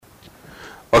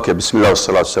اوكي بسم الله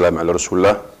والصلاة والسلام على رسول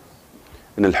الله.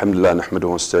 إن الحمد لله نحمده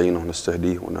ونستعينه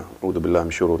ونستهديه ونعوذ بالله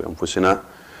من شرور أنفسنا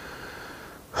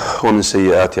ومن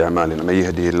سيئات أعمالنا. من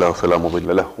يهده الله فلا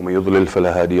مضل له ومن يضلل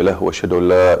فلا هادي له وأشهد أن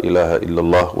لا إله إلا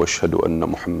الله وأشهد أن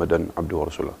محمدا عبده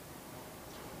ورسوله.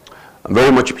 I'm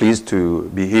very much pleased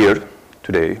to be here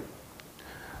today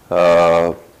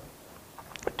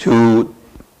to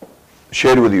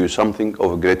share with you something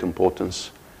of great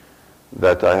importance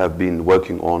that I have been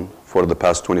working on for the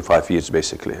past 25 years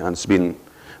basically, and it's been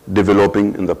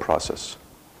developing in the process.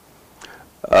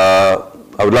 I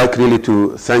would like really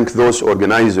to thank those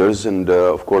organizers and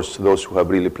of course those who have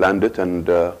really planned it and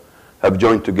have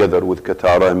joined together with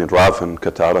Katara, Raf and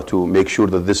Katara to make sure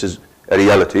that this is a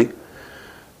reality.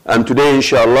 And today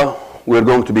inshallah we're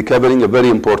going to be covering a very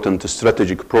important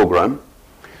strategic program.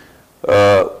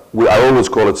 I always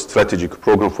call it strategic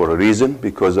program for a reason,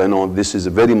 because I know this is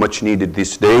very much needed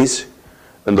these days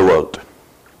in the world.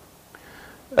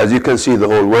 As you can see the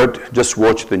whole world, just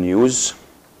watch the news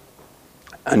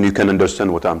and you can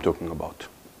understand what I'm talking about.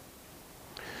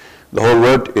 The whole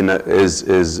world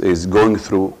is going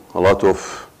through a lot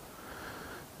of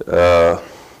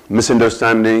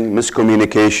misunderstanding,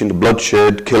 miscommunication,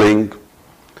 bloodshed, killing,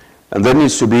 and there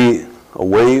needs to be a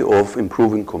way of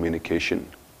improving communication.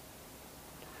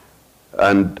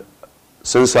 And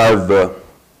since I've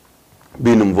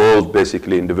been involved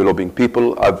basically in developing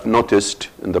people, I've noticed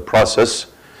in the process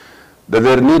that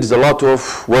there needs a lot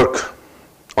of work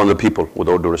on the people, with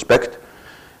all due respect,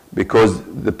 because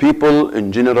the people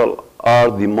in general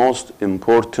are the most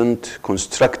important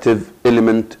constructive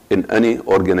element in any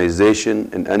organization,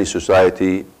 in any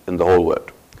society, in the whole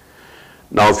world.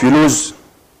 Now if you lose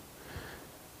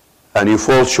and you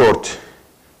fall short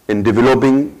in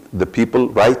developing the people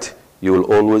right, you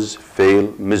will always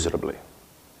fail miserably.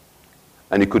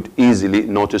 And you could easily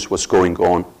notice what's going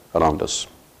on around us.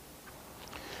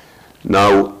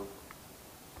 Now,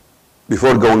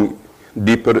 before going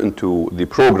deeper into the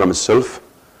program itself,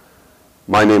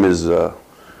 my name is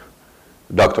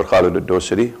Dr. Khalid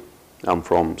Al-Dosari. I'm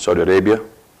from Saudi Arabia,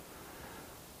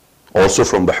 also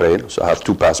from Bahrain, so I have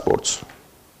two passports.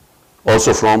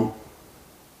 Also from,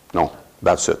 no,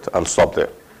 that's it, I'll stop there.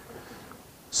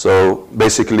 So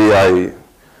basically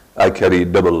I carry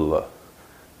double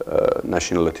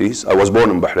nationalities. I was born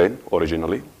in Bahrain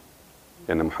originally,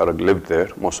 and Muharraq lived there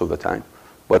most of the time.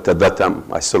 But at that time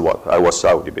I was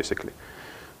Saudi basically.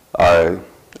 I'm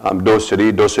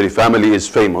Dosari. Dosari family is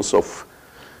famous of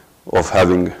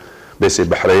having,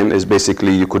 basically Bahrain is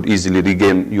basically you could easily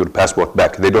regain your passport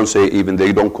back. They don't say, even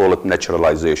they don't call it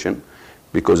naturalization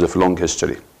because of long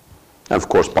history. And of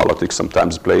course politics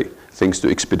sometimes play things to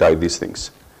expedite these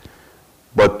things.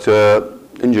 But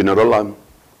in general,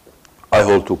 I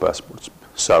hold two passports,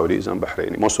 Saudis and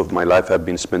Bahraini. Most of my life have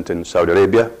been spent in Saudi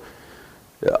Arabia.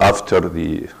 After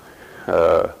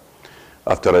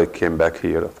I came back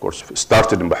here, of course,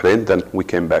 started in Bahrain, then we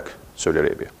came back Saudi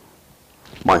Arabia.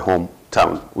 My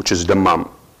hometown, which is Dammam.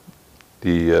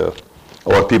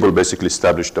 Our people basically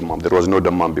established Dammam. There was no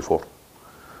Dammam before.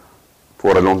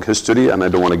 For a long history, and I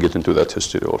don't want to get into that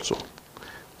history also.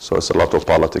 So it's a lot of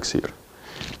politics here.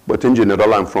 But in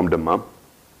general, I'm from Dammam.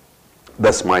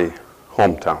 That's my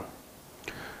hometown.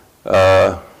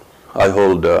 I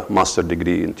hold a master's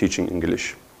degree in teaching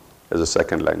English as a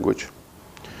second language.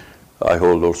 I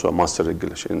hold also a master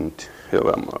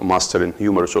in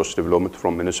human resource development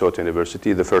from Minnesota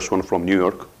University, the first one from New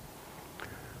York.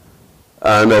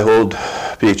 And I hold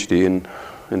PhD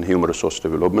in human resource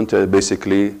development.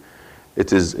 Basically,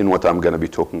 it is in what I'm going to be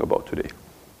talking about today.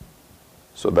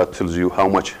 So that tells you how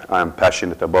much I am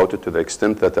passionate about it, to the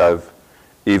extent that I've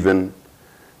even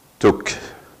took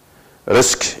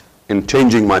risk in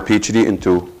changing my PhD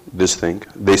into this thing.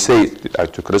 They say I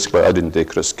took risk, but I didn't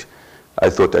take risk. I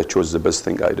thought I chose the best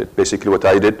thing I did. Basically what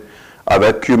I did, I've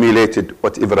accumulated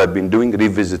whatever I've been doing,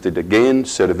 revisited again,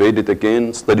 surveyed it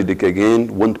again, studied it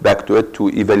again, went back to it to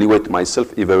evaluate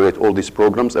myself, evaluate all these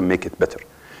programs and make it better,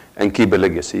 and keep a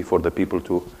legacy for the people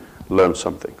to learn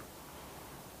something.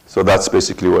 So that's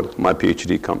basically where my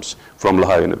PhD comes from,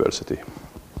 Lahore University.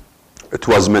 It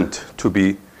was meant to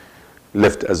be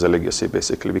left as a legacy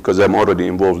basically, because I'm already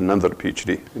involved in another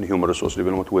PhD in human resource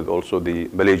development with also the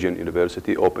Malaysian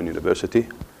University, Open University.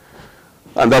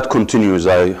 And that continues.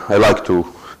 I like to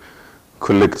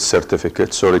collect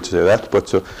certificates, sorry to say that,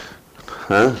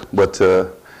 but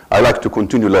I like to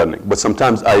continue learning. But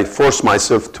sometimes I force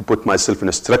myself to put myself in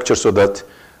a structure so that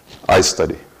I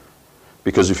study.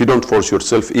 Because if you don't force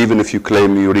yourself, even if you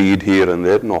claim you read here and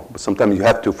there, no. But sometimes you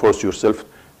have to force yourself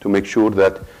to make sure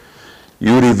that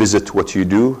you revisit what you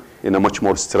do in a much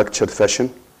more structured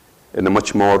fashion, in a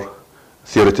much more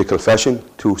theoretical fashion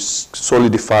to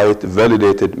solidify it,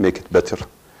 validate it, make it better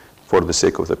for the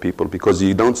sake of the people. Because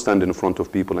you don't stand in front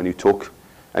of people and you talk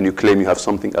and you claim you have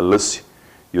something unless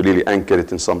you really anchor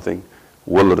it in something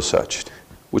well researched,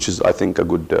 which is, I think, a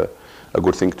good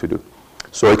thing to do.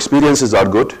 So experiences are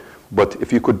good, but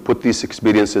if you could put these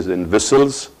experiences in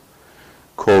vessels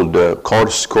called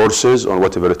courses or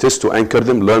whatever it is to anchor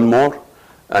them, learn more,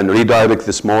 and redirect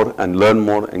this more and learn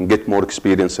more and get more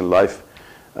experience in life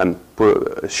and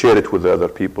share it with the other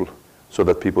people so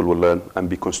that people will learn and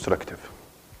be constructive.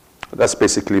 That's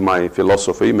basically my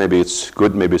philosophy. Maybe it's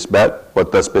good, maybe it's bad,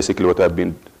 but that's basically what I've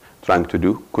been trying to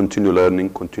do. Continue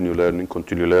learning, continue learning,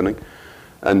 continue learning,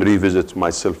 and revisit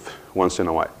myself once in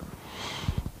a while.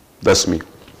 That's me,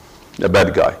 a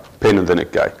bad guy, pain in the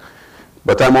neck guy.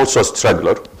 But I'm also a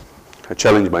struggler. I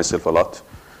challenge myself a lot.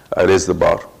 I raise the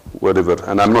bar, wherever,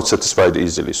 and I'm not satisfied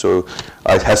easily. So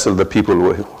I hassle the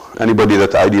people, anybody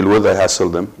that I deal with, I hassle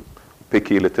them.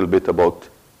 Picky a little bit about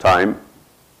time,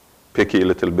 picky a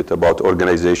little bit about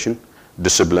organization,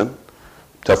 discipline,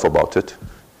 tough about it.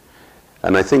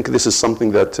 And I think this is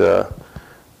something that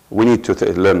we need to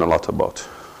learn a lot about,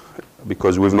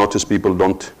 because we've noticed people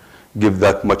don't give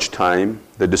that much time,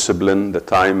 the discipline, the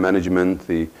time management,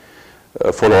 the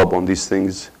follow-up on these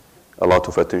things, a lot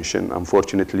of attention.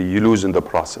 Unfortunately, you lose in the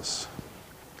process.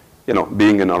 You know,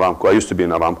 being in Aramco, I used to be in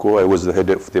Aramco, I was the head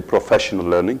of the professional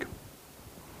learning.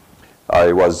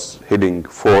 I was heading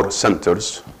 4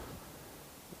 centers.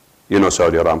 You know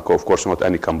Saudi Aramco, of course, not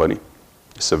any company.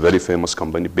 It's a very famous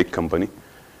company, big company,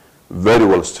 very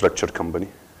well-structured company,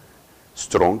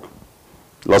 strong,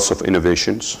 lots of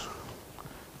innovations,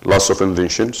 lots of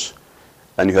inventions,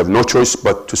 and you have no choice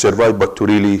but to survive, but to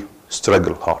really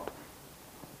struggle hard,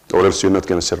 or else you're not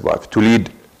going to survive. To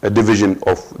lead a division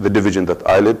of the division that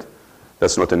I led,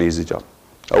 that's not an easy job.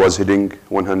 I was heading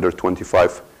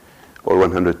 125 or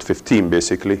 115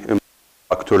 basically,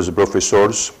 doctors,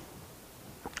 professors,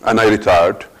 and I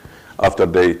retired after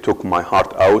they took my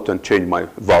heart out and changed my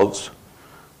valves.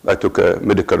 I took a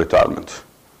medical retirement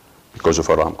because of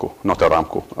Aramco, not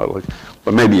Aramco,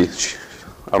 but maybe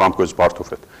Aramco is part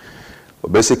of it.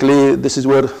 But basically, this is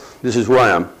who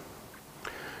I am.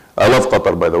 I love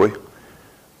Qatar, by the way.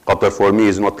 Qatar for me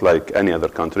is not like any other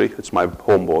country. It's my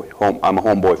homeboy. I'm a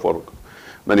homeboy for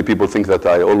many people think that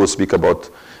I always speak about,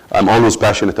 I'm always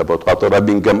passionate about Qatar. I've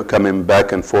been coming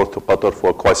back and forth to Qatar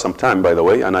for quite some time, by the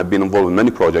way, and I've been involved in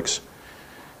many projects,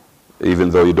 even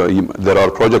though there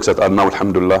are projects that are now,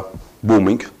 alhamdulillah,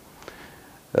 booming.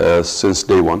 Since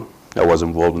day one, I was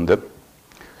involved in them.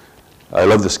 I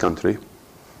love this country.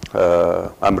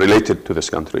 I'm related to this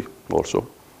country also.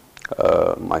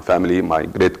 My family, my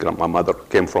great-grandmother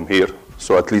came from here,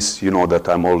 so at least you know that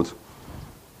I'm all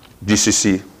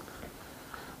GCC.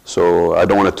 So I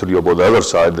don't want to tell you about the other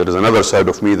side. There is another side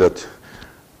of me that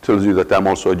tells you that I'm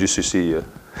also a GCC,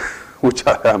 which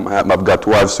I am. I've got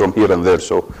wives from here and there,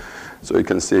 so you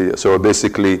can see. So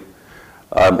basically,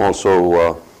 I'm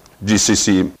also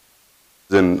GCC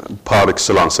in par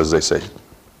excellence, as they say.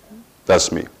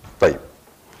 That's me. طيب.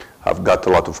 I've got a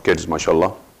lot of kids,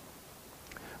 mashallah.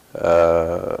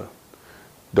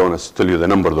 Don't want to tell you the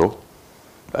number though.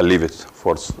 I'll leave it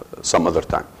for some other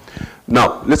time.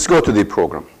 Now, let's go to the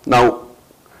program. Now,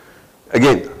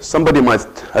 again, somebody might,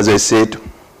 as I said,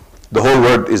 the whole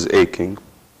world is aching.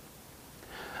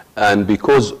 And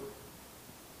because,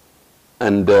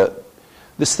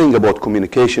 this thing about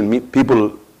communication,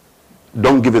 people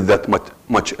don't give it that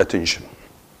much attention.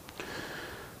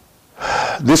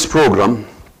 This program,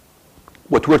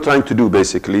 what we're trying to do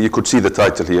basically, you could see the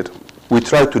title here, we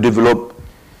try to develop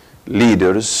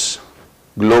leaders,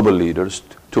 global leaders,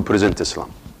 to present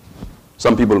Islam.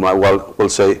 Some people might will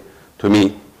say to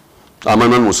me, I'm a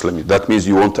non-Muslim, that means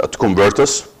you want to convert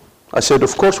us? I said,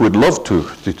 of course, we'd love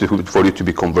for you to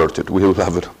be converted. We will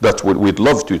have it. We'd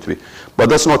love to be. But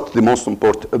that's not the most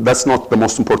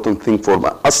important thing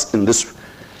for us in this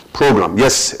program.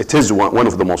 Yes, it is one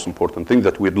of the most important things,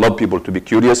 that we'd love people to be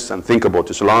curious and think about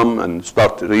Islam and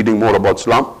start reading more about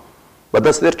Islam. But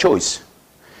that's their choice.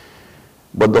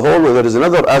 But there is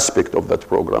another aspect of that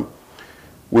program.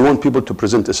 We want people to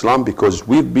present Islam because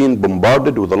we've been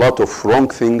bombarded with a lot of wrong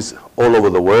things all over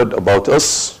the world about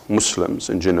us, Muslims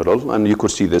in general, and you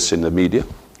could see this in the media,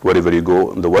 wherever you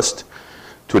go in the West.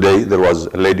 Today there was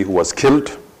a lady who was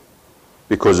killed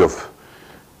because of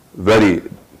very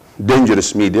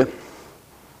dangerous media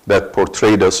that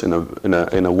portrayed us in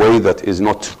a way that is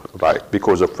not right,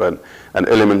 because of an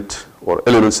element or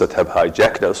elements that have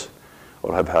hijacked us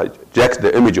or have hijacked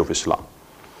the image of Islam.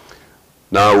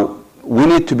 Now, we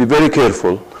need to be very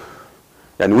careful,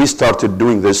 and we started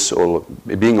doing this or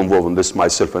being involved in this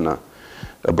myself and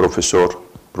a professor,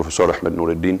 Professor Ahmed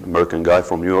Nuruddin, American guy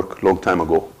from New York, long time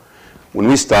ago. When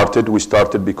we started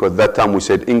because that time we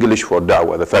said English for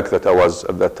da'wah. The fact that I was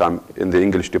at that time in the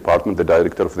English department, the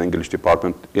director of the English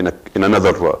department in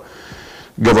another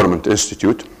government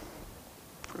institute,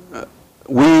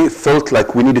 we felt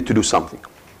like we needed to do something.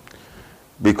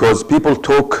 Because people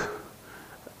talk,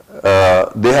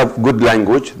 they have good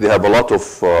language, they have a lot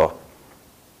of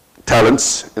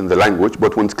talents in the language,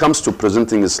 but when it comes to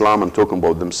presenting Islam and talking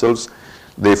about themselves,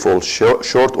 they fall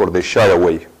short or they shy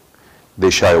away. They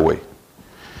shy away.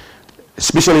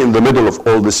 Especially in the middle of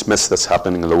all this mess that's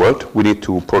happening in the world, we need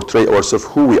to portray ourselves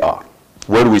who we are,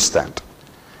 where we stand.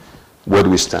 Where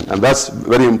we stand. And that's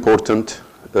very important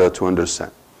to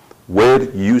understand. Where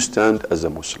you stand as a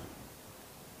Muslim.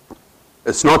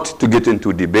 It's not to get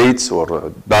into debates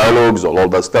or dialogues or all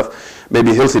that stuff.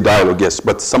 Maybe healthy dialogue, yes,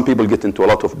 but some people get into a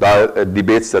lot of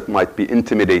debates that might be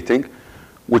intimidating,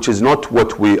 which is not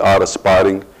what we are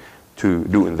aspiring to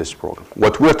do in this program.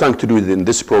 What we're trying to do in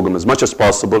this program as much as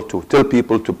possible to tell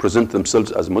people to present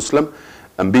themselves as Muslim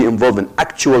and be involved in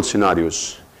actual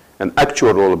scenarios and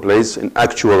actual role plays in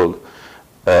actual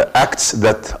acts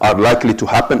that are likely to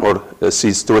happen or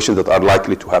situations that are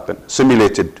likely to happen,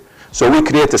 simulated. So we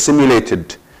create a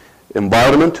simulated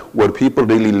environment where people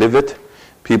really live it,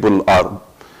 people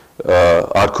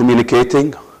are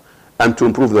communicating, and to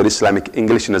improve their Islamic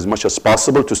English in as much as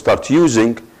possible to start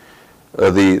using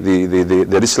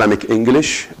the Islamic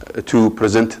English to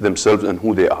present themselves and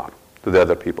who they are to the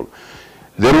other people.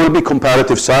 There will be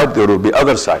comparative side, there will be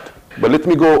other side. But let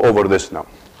me go over this now.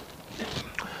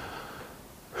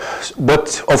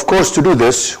 But of course, to do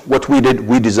this, what we did,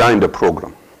 we designed a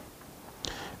program.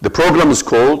 The program is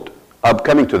called, I'm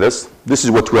coming to this, this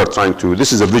is what we are trying to,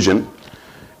 this is a vision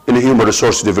in human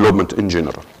resource development in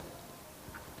general.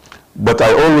 But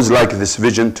I always like this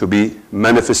vision to be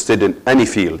manifested in any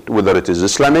field, whether it is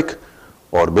Islamic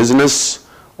or business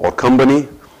or company.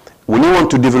 When you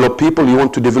want to develop people, you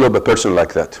want to develop a person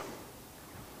like that.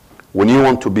 When you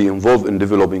want to be involved in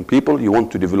developing people, you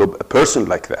want to develop a person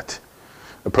like that.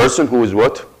 A person who is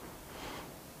what?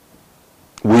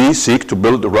 We seek to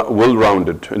build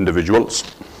well-rounded individuals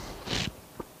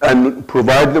and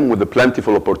provide them with the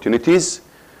plentiful opportunities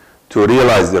to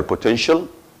realize their potential,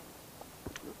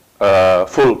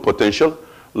 full potential,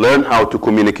 learn how to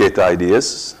communicate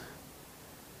ideas,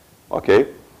 okay,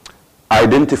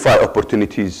 identify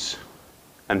opportunities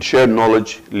and share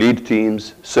knowledge, lead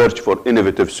teams, search for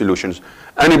innovative solutions.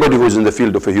 Anybody who is in the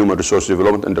field of human resource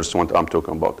development understands what I'm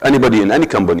talking about. Anybody in any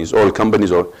companies, all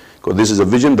companies, or because this is a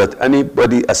vision that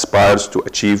anybody aspires to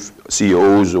achieve,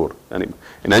 CEOs or in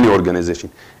any organization.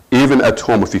 Even at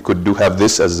home, if you could have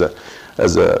this as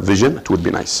a vision, it would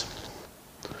be nice.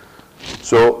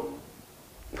 So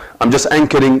I'm just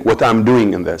anchoring what I'm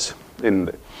doing in this.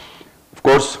 Of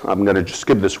course, I'm going to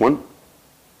skip this one.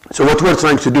 So what we're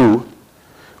trying to do,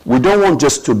 we don't want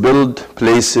just to build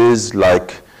places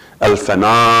like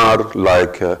Al-Fanar,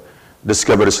 like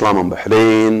Discover Islam in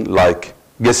Bahrain, like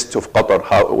Guest of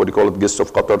Qatar, what do you call it, Guest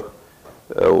of Qatar,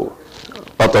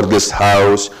 Qatar Guest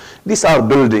House. These are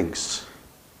buildings.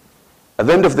 At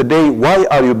the end of the day, why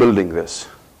are you building this?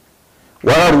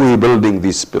 Why are we building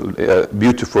these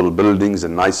beautiful buildings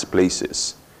and nice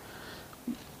places?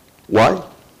 Why?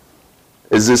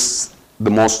 Is this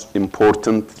the most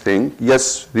important thing?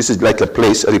 Yes, this is like a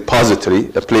place, a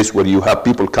repository, a place where you have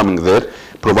people coming there,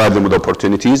 provide them with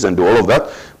opportunities and do all of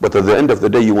that. But at the end of the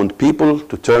day, you want people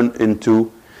to turn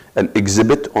into an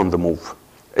exhibit on the move,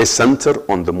 a center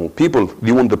on the move.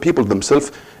 You want the people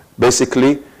themselves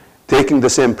basically taking the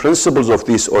same principles of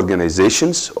these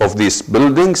organizations, of these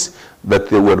buildings, that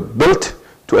they were built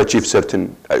to achieve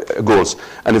certain goals.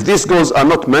 And if these goals are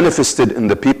not manifested in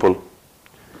the people,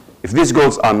 if these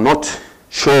goals are not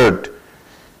shared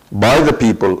by the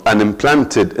people and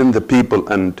implanted in the people,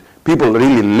 and people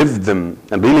really live them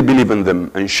and really believe in them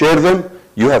and share them,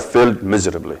 you have failed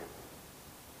miserably.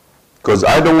 Because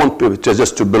I don't want to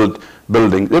just to build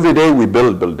buildings. Every day we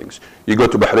build buildings. You go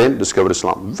to Bahrain, Discover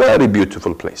Islam, very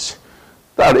beautiful place.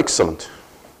 They are excellent.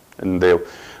 And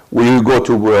when you go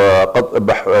to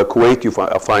Kuwait, you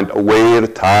find Aware,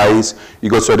 Ties. You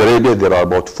go to Saudi Arabia, there are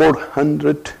about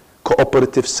 400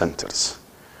 cooperative centers.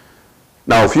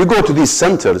 Now, if you go to these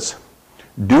centers,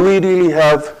 do we really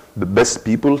have the best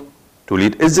people to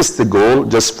lead? Is this the goal,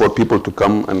 just for people to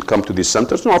come to these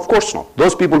centers? No, of course not.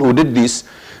 Those people who did this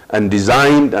and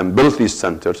designed and built these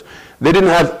centers, they didn't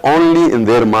have only in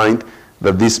their mind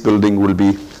that this building will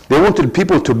be, they wanted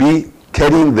people to be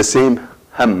carrying the same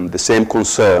hum, the same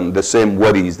concern, the same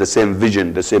worries, the same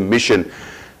vision, the same mission.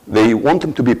 They want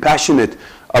them to be passionate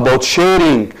about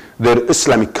sharing their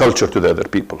Islamic culture to the other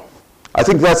people. I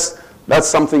think that's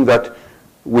something that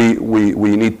we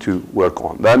need to work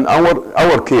on. Then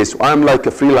our case, I'm like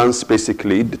a freelance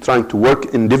basically trying to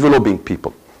work in developing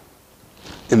people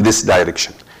in this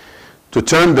direction, to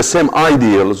turn the same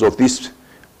ideals of this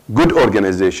good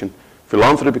organization,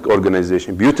 philanthropic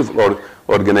organization, beautiful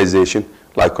organization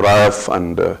like RAF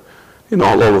and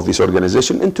all of these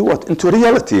organizations into what? Into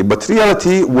reality. But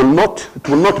reality will not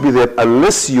be there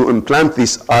unless you implant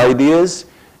these ideas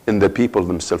in the people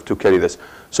themselves to carry this.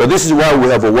 So this is why we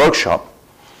have a workshop.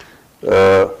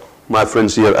 My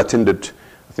friends here attended,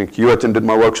 I think you attended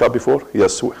my workshop before?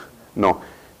 Yes, no,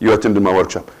 you attended my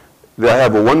workshop. They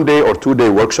have a 1 day or 2 day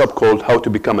workshop called How to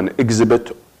Become an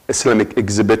Exhibit, Islamic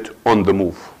Exhibit on the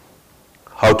Move.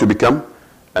 How to become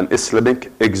an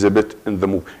Islamic exhibit in the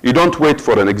move. You don't wait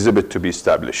for an exhibit to be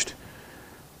established.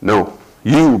 No,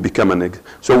 you become an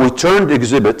exhibit. So we turned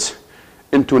exhibits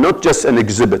into not just an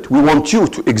exhibit. We want you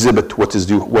to exhibit what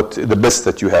the best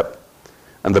that you have.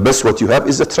 And the best what you have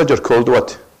is a treasure called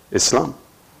what? Islam.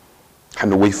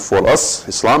 And for us,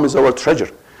 Islam is our treasure.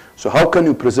 So how can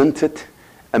you present it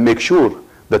and make sure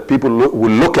that people will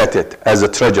look at it as a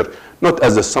treasure, not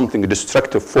as something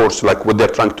destructive force like what they're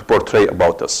trying to portray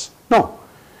about us? No.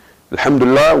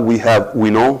 Alhamdulillah, we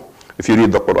know, if you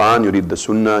read the Quran, you read the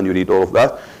Sunnah, and you read all of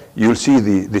that, you'll see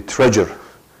the treasure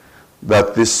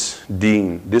that this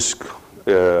deen, this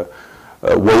way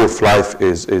of life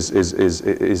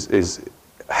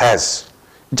has.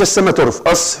 Just a matter of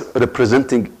us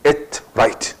representing it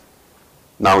right.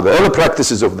 Now, the early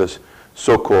practices of this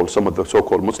some of the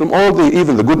so-called Muslim, or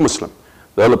even the good Muslim,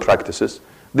 the early practices,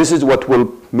 this is what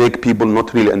will make people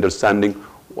not really understanding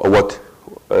what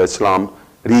Islam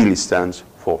really stands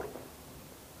for.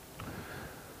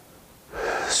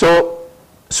 So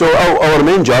our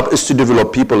main job is to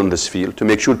develop people in this field, to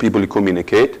make sure people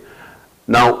communicate.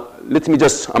 Now,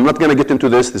 I'm not going to get into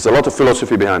this. There's a lot of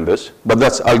philosophy behind this,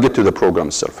 but I'll get to the program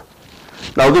itself.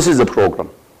 Now, this is the program.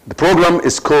 The program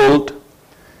is called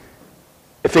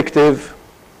Effective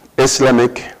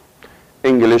Islamic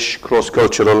English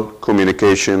Cross-Cultural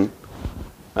Communication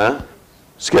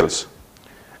Skills.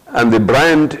 And the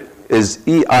brand is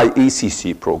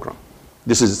EIECC program.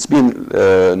 It's been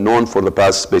known for the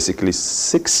past basically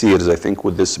 6 years, I think,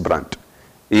 with this brand,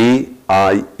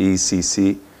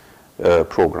 EIECC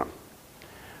program.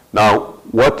 Now,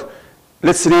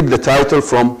 let's read the title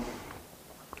from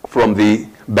the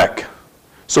back.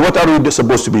 So what are we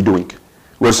supposed to be doing?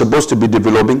 We're supposed to be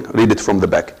developing, read it from the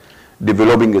back,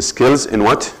 developing skills in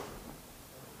what?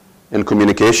 In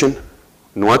communication.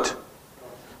 In what?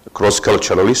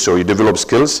 Cross-culturally. So you develop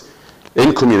skills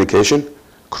in communication,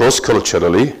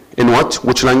 cross-culturally. In what?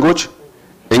 Which language?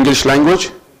 English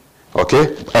language.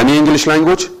 Okay. Any English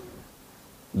language?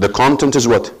 The content is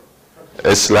what?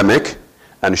 Islamic,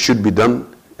 and should be done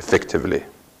effectively.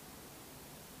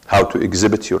 How to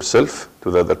exhibit yourself to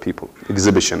the other people.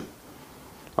 Exhibition.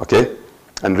 Okay.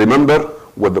 And remember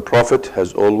what the Prophet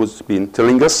has always been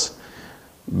telling us,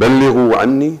 بَلِّغُوا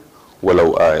عَنِّي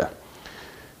وَلَوْ آيَةً.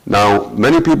 Now,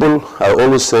 many people, I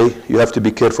always say, you have to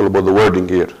be careful about the wording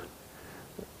here.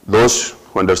 Those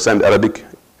who understand Arabic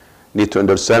need to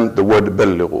understand the word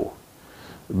بَلِّغُوا.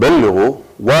 بَلِّغُوا,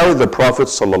 why the Prophet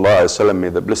ﷺ, may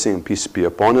the blessing and peace be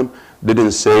upon him,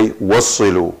 didn't say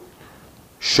وَصِّلُوا,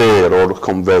 share or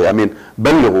convey. I mean,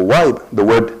 بَلِّغُوا, why the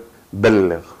word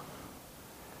بَلِّغ?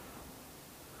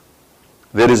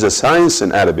 There is a science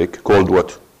in Arabic called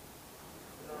what?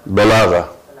 Balagha.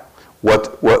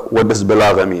 What does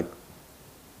balagha mean?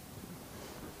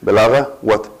 Balagha,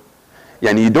 what?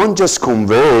 Yani you don't just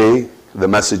convey the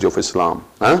message of Islam.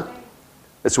 Huh?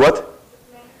 It's what?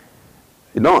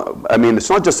 I mean, it's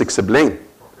not just explain.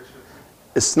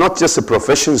 It's not just a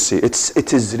proficiency.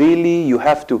 It is really, you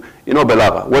have to,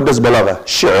 balagha. What does balagha?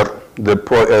 Share, the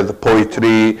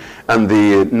poetry and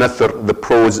the nathar, the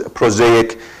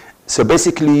prosaic. So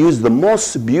basically use the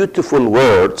most beautiful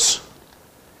words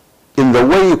in the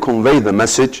way you convey the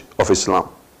message of Islam.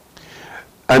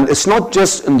 And it's not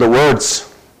just in the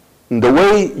words, in the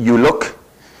way you look,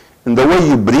 in the way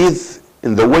you breathe,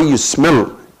 in the way you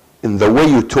smell, in the way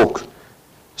you talk,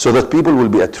 so that people will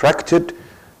be attracted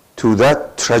to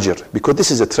that treasure, because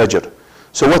this is a treasure.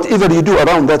 So whatever you do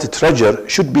around that treasure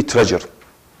should be treasure,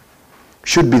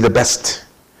 should be the best.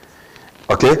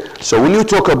 Okay? So when you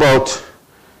talk about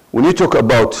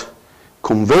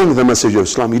conveying the message of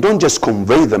Islam, you don't just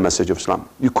convey the message of Islam.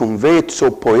 You convey it so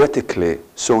poetically,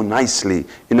 so nicely,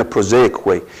 in a prosaic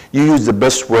way. You use the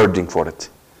best wording for it.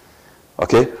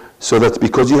 Okay? So that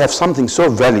because you have something so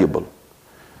valuable,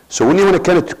 So when you want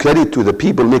to carry it to the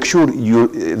people, make sure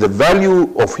the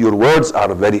value of your words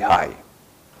are very high.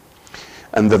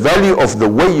 And the value of the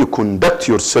way you conduct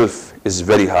yourself is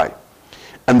very high.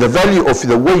 And the value of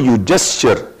the way you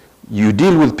gesture, you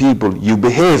deal with people, you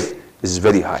behave is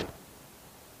very high.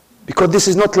 Because this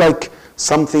is not like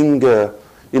something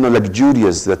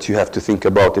luxurious that you have to think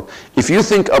about it. If you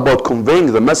think about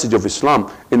conveying the message of Islam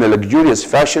in a luxurious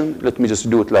fashion, let me just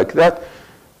do it like that,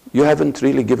 you haven't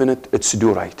really given it its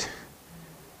due right.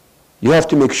 You have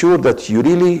to make sure that you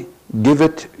really give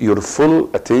it your full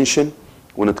attention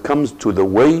when it comes to the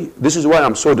way. This is why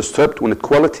I'm so disturbed when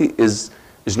equality is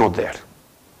not there.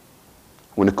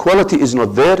 When equality is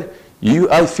not there,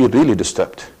 I feel really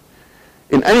disturbed.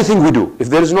 In anything we do, if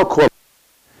there is no quality,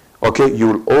 okay,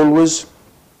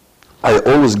 I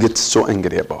always get so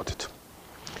angry about it.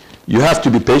 You have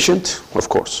to be patient, of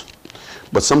course,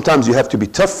 but sometimes you have to be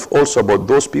tough also about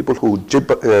those people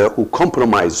who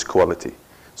compromise quality,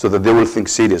 so that they will think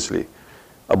seriously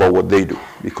about what they do.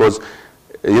 Because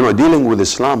dealing with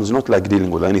Islam is not like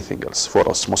dealing with anything else for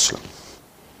us Muslims.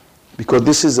 Because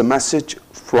this is a message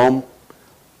from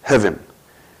heaven,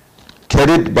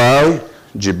 carried by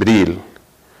Jibreel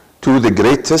to the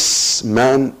greatest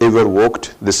man ever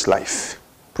walked this life,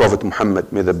 Prophet Muhammad,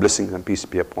 may the blessings and peace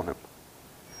be upon him.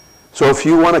 So if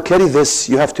you want to carry this,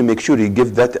 you have to make sure you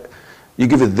give it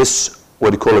this, what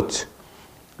do you call it,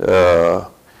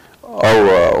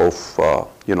 aura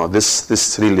of,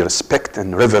 this really respect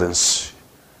and reverence.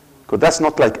 Because that's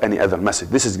not like any other message.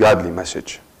 This is godly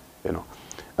message,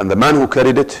 And the man who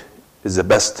carried it is the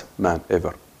best man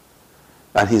ever.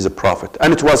 And he's a prophet.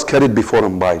 And it was carried before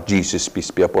him by Jesus,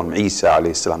 peace be upon him, Isa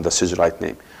alayhi salam, that's his right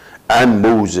name. And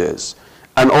Moses.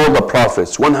 And all the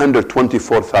prophets,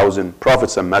 124,000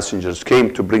 prophets and messengers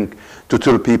came to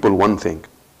tell people one thing: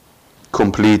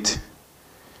 complete,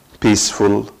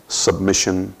 peaceful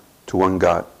submission to one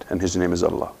God, and his name is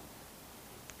Allah.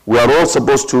 We are all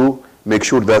supposed to make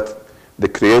sure that the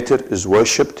Creator is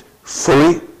worshipped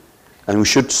fully, and we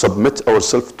should submit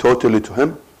ourselves totally to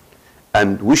him.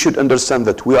 And we should understand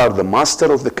that we are the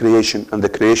master of the creation, and the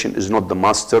creation is not the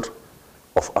master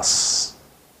of us.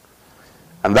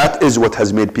 And that is what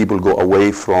has made people go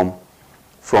away from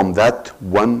that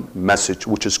one message,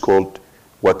 which is called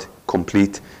what?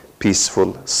 Complete,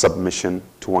 peaceful submission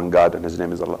to one God, and his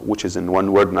name is Allah, which is in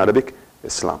one word in Arabic,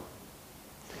 Islam.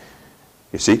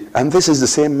 You see? And this is the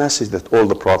same message that all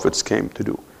the prophets came to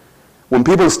do. When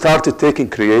people started taking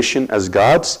creation as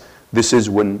gods, this is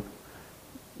when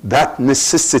that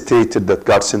necessitated that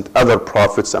God sent other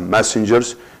prophets and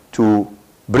messengers to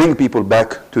bring people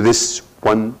back to this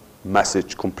one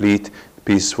message: complete,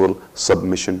 peaceful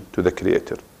submission to the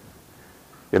Creator.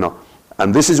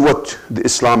 And this is what the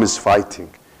Islam is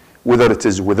fighting, whether it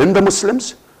is within the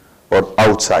Muslims or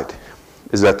outside,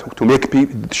 is that to make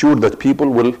sure that people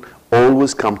will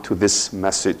always come to this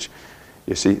message.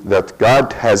 You see, that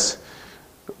God has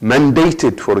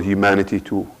mandated for humanity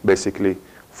to basically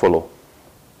follow.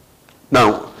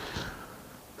 Now,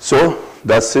 so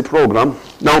that's the program.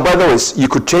 Now, by the way, you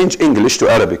could change English to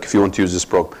Arabic if you want to use this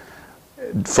program.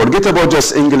 Forget about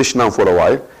just English now for a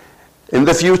while. In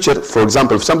the future, for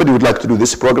example, if somebody would like to do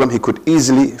this program, he could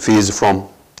easily, if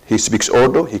he speaks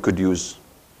Urdu, he could use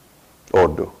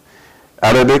Urdu.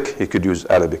 Arabic, he could use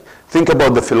Arabic. Think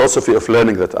about the philosophy of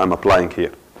learning that I'm applying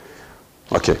here.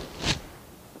 Okay.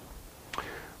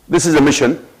 This is a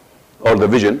mission, or the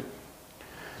vision.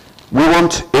 We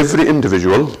want every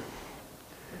individual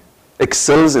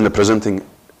excels in presenting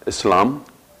Islam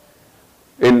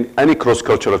in any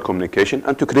cross-cultural communication,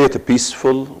 and to create a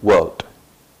peaceful world.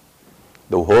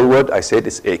 The whole world, I said,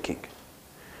 is aching.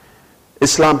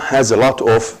 Islam has a lot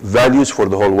of values for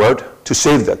the whole world to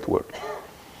save that world,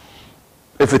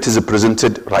 if it is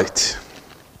presented right.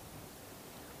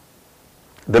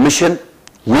 The mission,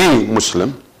 we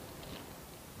Muslim,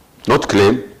 not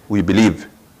claim, we believe,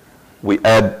 we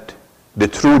add the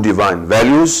true divine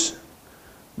values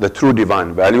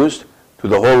to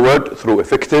the whole world through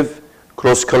effective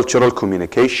cross-cultural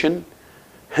communication,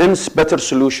 hence better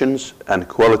solutions and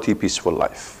quality peaceful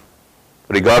life,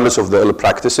 regardless of the ill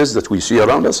practices that we see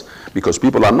around us, because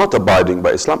people are not abiding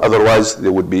by Islam, otherwise they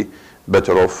would be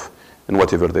better off in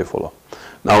whatever they follow.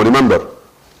 Now remember,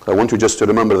 I want you just to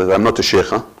remember that I'm not a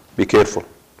sheikh. Be careful.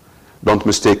 Don't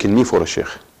mistake me for a sheikh.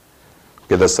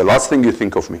 Okay, that's the last thing you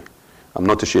think of me. I'm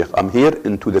not a sheikh. I'm here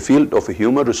into the field of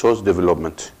human resource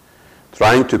development,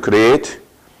 trying to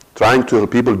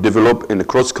help people develop in a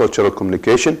cross-cultural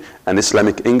communication and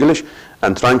Islamic English,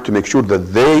 and trying to make sure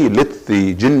that they let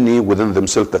the jinni within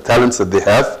themselves, the talents that they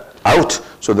have, out,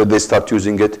 so that they start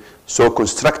using it so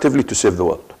constructively to save the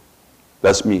world.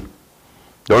 That's me.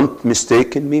 Don't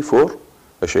mistake me for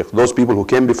a sheikh. Those people who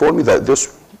came before me, that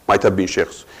those might have been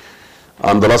sheikhs.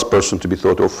 I'm the last person to be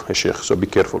thought of a sheikh, so be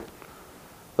careful.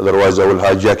 Otherwise, I will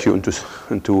hijack you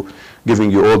into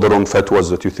giving you all the wrong fatwas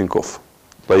that you think of.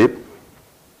 طيب?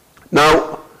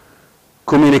 Now,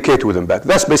 communicate with them back.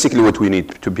 That's basically what we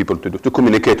need people to do, to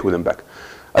communicate with them back.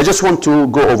 I just want to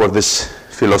go over this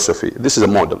philosophy. This is a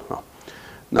model now.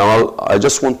 Now, I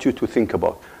just want you to think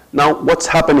about. Now, what's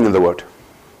happening in the world?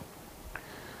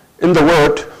 In the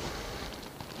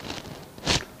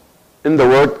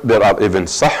world, there are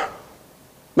events, صح?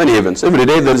 Many events. Every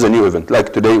day there is a new event.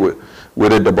 Like today, we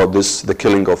read about this, the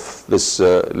killing of this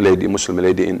lady, Muslim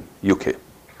lady in UK.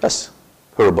 That's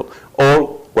horrible.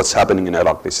 All what's happening in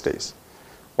Iraq these days.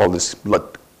 All this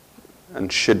blood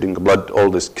and shedding blood, all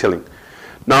this killing.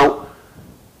 Now,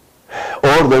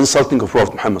 or the insulting of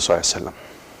Prophet Muhammad sallallahu alaihi wasallam.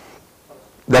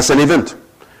 That's an event.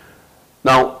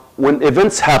 Now, when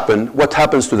events happen, what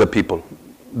happens to the people?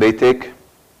 They take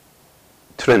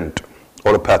trend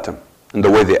or a pattern in the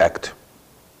way they act.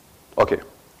 Okay.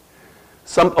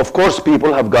 Of course,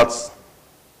 people have got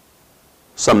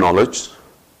some knowledge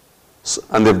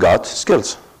and they've got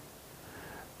skills.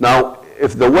 Now,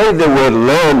 if the way they were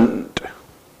learned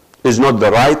is not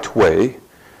the right way,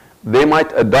 they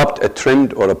might adopt a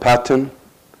trend or a pattern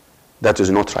that is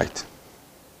not right.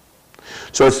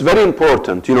 So it's very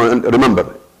important, and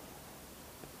remember,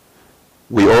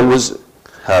 we always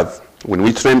have, when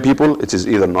we train people, it is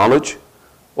either knowledge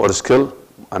or skill,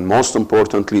 and most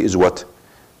importantly is what?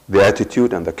 The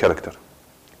attitude and the character.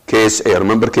 KSA,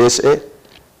 remember KSA?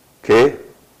 K,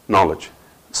 knowledge,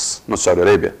 not Saudi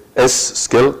Arabia. S,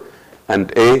 skill,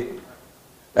 and A,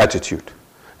 attitude.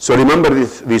 So remember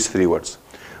these three words.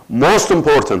 Most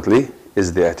importantly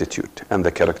is the attitude and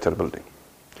the character building.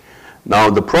 Now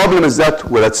the problem is that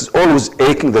where it's always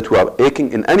aching, that we are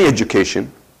aching in any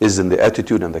education, is in the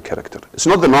attitude and the character. It's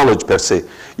not the knowledge per se.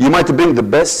 You might bring the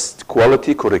best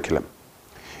quality curriculum.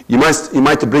 You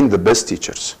might bring the best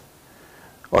teachers.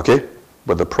 Okay?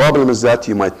 But the problem is that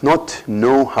you might not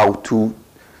know how to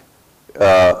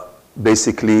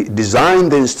basically design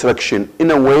the instruction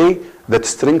in a way that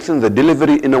strengthens the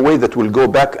delivery, in a way that will go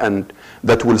back and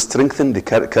that will strengthen the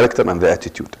character and the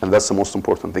attitude. And that's the most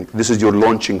important thing. This is your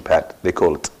launching pad, they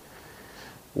call it.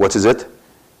 What is it?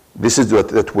 This is what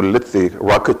that will let the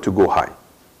rocket to go high.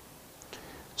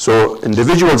 So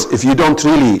individuals, if you don't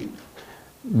really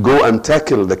go and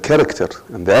tackle the character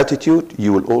and the attitude,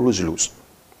 you will always lose.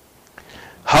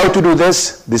 How to do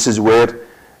this? This is where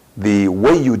the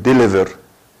way you deliver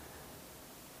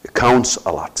counts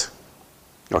a lot.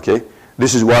 Okay?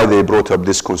 This is why they brought up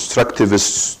this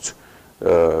constructivist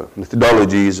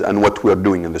methodologies, and what we are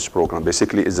doing in this program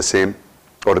basically is the same,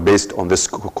 or based on this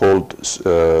called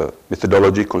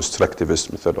methodology,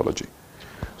 constructivist methodology.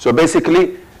 So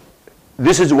basically,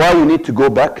 this is why you need to go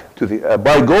back to the,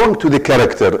 by going to the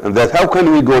character, and that how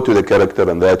can we go to the character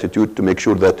and the attitude to make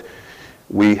sure that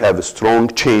we have a strong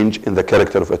change in the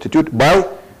character of attitude? By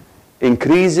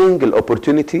increasing the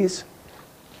opportunities,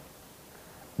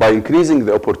 by increasing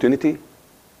the opportunity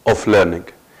of learning.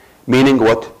 Meaning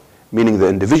what? Meaning the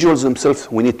individuals themselves,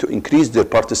 we need to increase their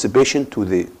participation till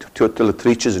it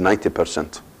reaches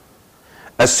 90%.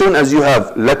 As soon as you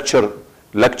have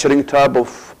lecturing type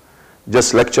of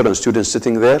just lecture and students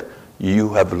sitting there,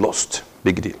 you have lost,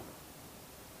 big deal,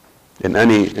 in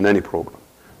any program.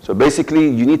 So basically,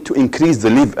 you need to increase the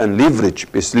leverage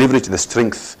the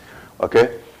strength,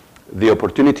 okay? The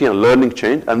opportunity and learning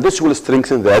change, and this will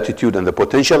strengthen the attitude and the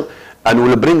potential, and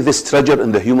will bring this treasure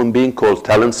in the human being called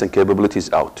talents and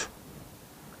capabilities out.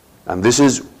 And this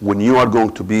is when you are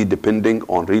going to be depending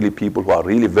on really people who are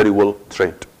really very well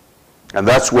trained. And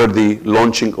that's where the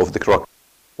launching of the rocket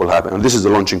will happen. And this is the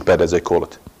launching pad, as I call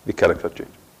it, the character change.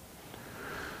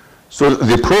 So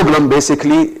the program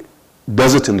basically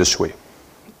does it in this way.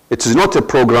 It is not a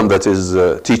program that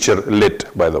is teacher-led,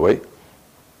 by the way.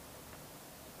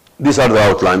 These are the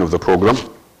outline of the program.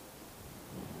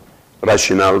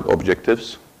 Rationale,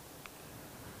 objectives.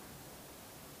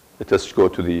 Let us go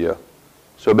to the...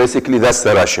 so basically, that's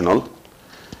the rationale.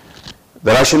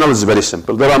 The rationale is very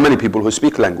simple. There are many people who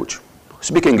speak language,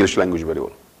 speak English language very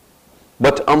well.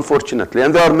 But unfortunately,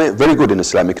 and they are very good in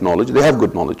Islamic knowledge, they have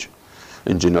good knowledge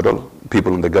in general.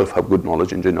 People in the Gulf have good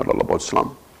knowledge in general about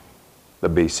Islam, the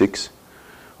basics,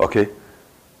 okay?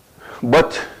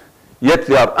 But yet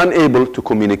they are unable to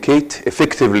communicate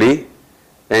effectively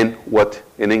in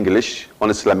English on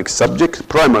Islamic subjects,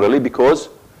 primarily because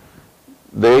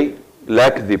they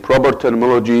lack the proper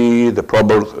terminology, the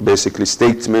proper basically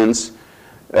statements,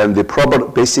 and the proper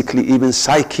basically even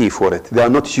psyche for it. They are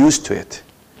not used to it,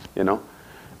 you know.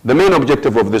 The main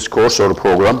objective of this course or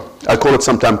program, I call it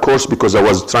sometimes course because I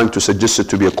was trying to suggest it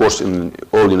to be a course in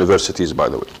all universities, by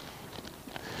the way.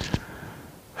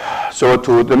 So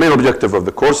the main objective of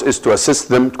the course is to assist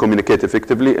them to communicate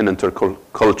effectively in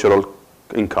intercultural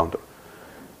encounter.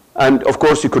 And of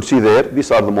course, you could see there,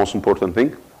 these are the most important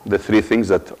thing, the three things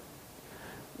that,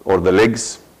 or the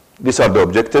legs. These are the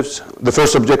objectives. The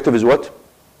first objective is what?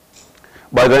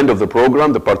 By the end of the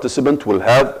program, the participant will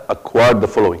have acquired the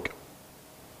following.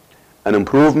 An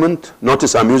improvement,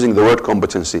 notice I'm using the word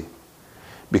competency,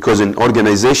 because in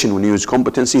organization when you use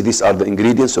competency, these are the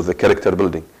ingredients of the character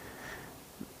building.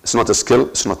 It's not a skill,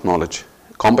 it's not knowledge.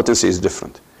 Competency is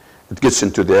different. It gets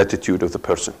into the attitude of the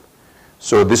person.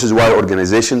 So this is why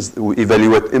organizations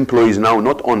evaluate employees now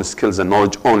not on skills and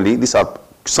knowledge only. These are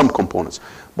some components.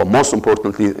 But most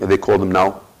importantly, they call them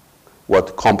now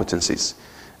what? Competencies.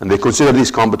 And they consider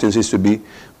these competencies to be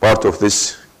part of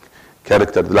this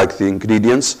character, like the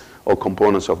ingredients or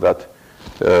components of that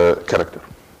character.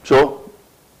 So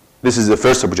this is the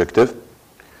first objective.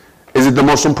 Is it the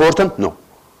most important? No.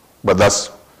 But that's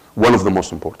one of the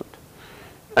most important.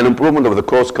 An improvement of the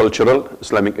cross-cultural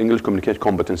Islamic English communication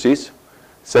competencies.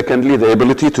 Secondly, the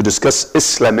ability to discuss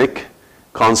Islamic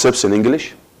concepts in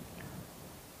English.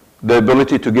 The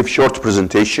ability to give short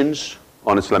presentations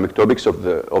on Islamic topics of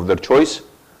their choice.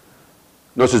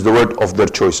 Notice the word of their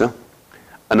choice.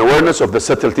 An awareness of the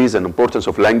subtleties and importance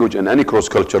of language in any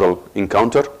cross-cultural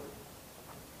encounter.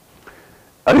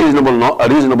 A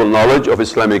reasonable knowledge of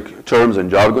Islamic terms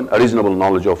and jargon. A reasonable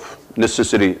knowledge of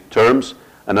necessary terms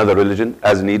and other religion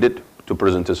as needed to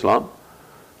present Islam.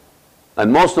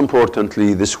 And most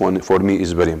importantly, this one for me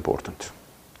is very important.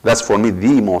 That's for me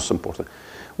the most important.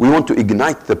 We want to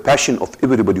ignite the passion of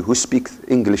everybody who speaks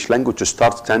English language to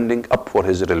start standing up for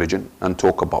his religion and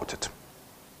talk about it.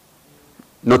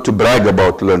 Not to brag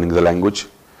about learning the language.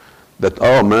 That,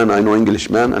 oh man, I know English,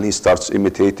 man, and he starts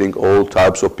imitating all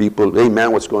types of people. Hey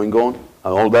man, what's going on?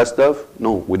 And all that stuff?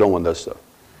 No, we don't want that stuff.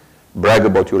 Brag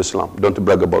about your Islam. Don't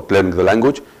brag about learning the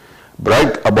language.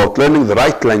 Brag about learning the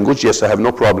right language. Yes, I have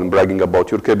no problem bragging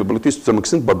about your capabilities to some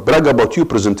extent, but brag about you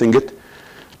presenting it,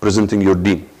 presenting your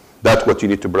deen. That's what you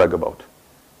need to brag about.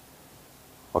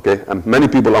 Okay? And many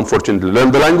people, unfortunately,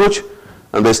 learn the language,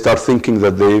 and they start thinking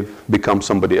that they've become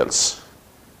somebody else.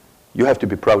 You have to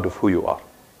be proud of who you are,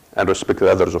 and respect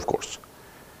the others, of course.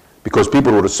 Because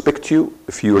people will respect you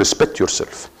if you respect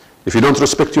yourself. If you don't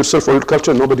respect yourself or your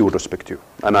culture, nobody will respect you.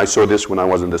 And I saw this when I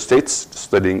was in the States,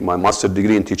 studying my master's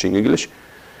degree in teaching English.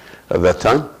 At that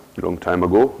time, a long time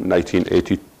ago,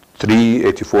 1983,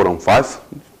 84, and 5.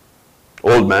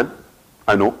 Old man,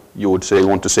 I know, you would say,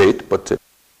 want to say it, but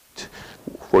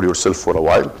for yourself for a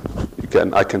while.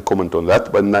 I can comment on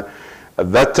that. But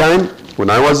at that time,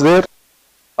 when I was there,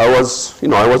 I was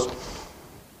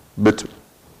a bit,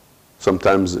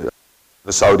 sometimes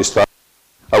the Saudi style.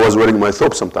 I was wearing my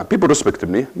thobe sometimes. People respected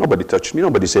me. Nobody touched me.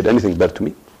 Nobody said anything bad to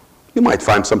me. You might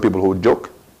find some people who would joke.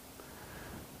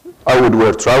 I would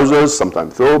wear trousers,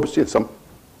 sometimes thobes, and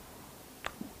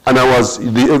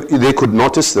they could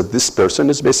notice that this person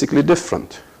is basically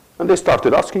different. And they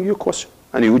started asking you questions.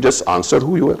 And you just answer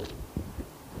who you were.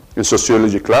 In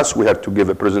sociology class, we had to give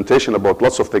a presentation about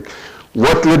lots of things.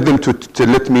 What led them to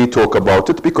let me talk about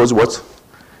it? Because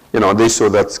they saw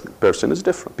that person is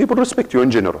different. People respect you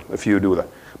in general if you do that.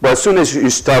 But as soon as you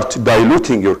start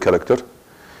diluting your character,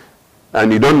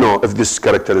 and you don't know if this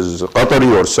character is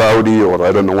Qatari or Saudi or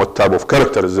I don't know what type of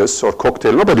character is this or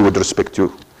cocktail, nobody would respect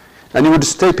you. And you would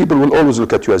stay, people will always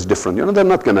look at you as different. They're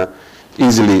not going to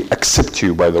easily accept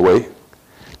you, by the way,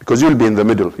 because you'll be in the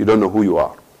middle. You don't know who you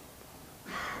are.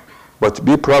 But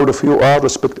be proud of who you are,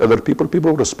 respect other people,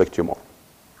 people will respect you more.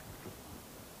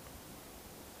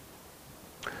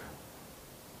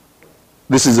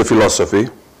 This is a philosophy,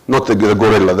 not the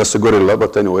gorilla. That's a gorilla,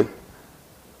 but anyway,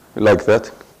 you like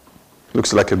that?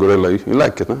 Looks like a gorilla. You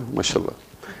like it, huh? MashaAllah.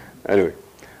 Anyway,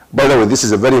 by the way, this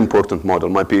is a very important model,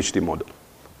 my PhD model.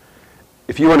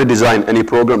 If you want to design any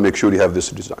program, make sure you have this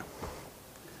design.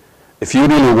 If you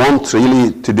really want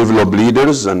to develop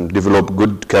leaders and develop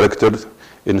good character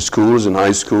in schools, in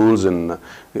high schools, in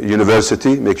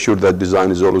university, make sure that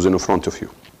design is always in front of you.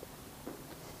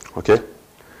 Okay?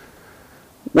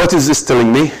 What is this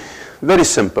telling me? Very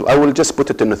simple. I will just put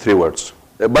it in 3 words.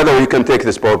 By the way, you can take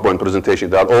this PowerPoint presentation.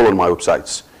 They are all on my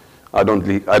websites. I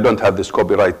don't have this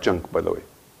copyright junk, by the way.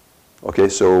 Okay,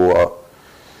 so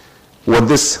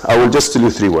I will just tell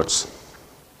you 3 words.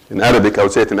 In Arabic, I will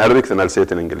say it in Arabic, then I'll say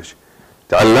it in English.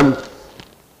 تعلم,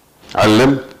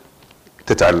 علم,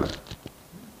 تتعلم.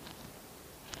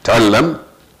 تعلم,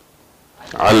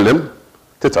 علم,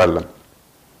 تتعلم.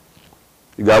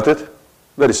 You got it?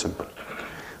 Very simple.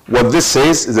 What this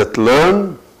says is that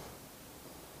learn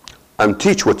and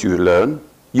teach what you learn,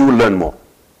 you will learn more.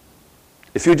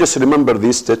 If you just remember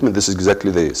this statement, this is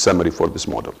exactly the summary for this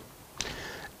model.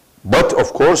 But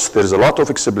of course, there's a lot of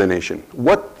explanation.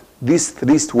 What these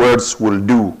three words will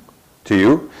do to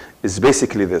you is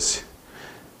basically this.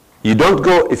 You don't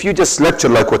go, if you just lecture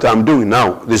like what I'm doing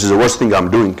now, this is the worst thing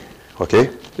I'm doing, okay?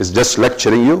 It's just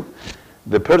lecturing you.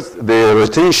 The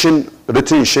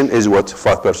retention is what?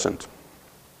 5%.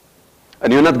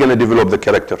 And you're not going to develop the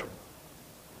character.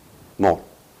 No.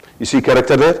 You see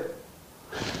character there?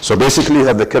 So basically you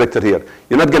have the character here.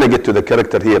 You're not going to get to the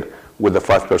character here with the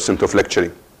 5% of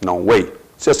lecturing. No way.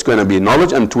 It's just going to be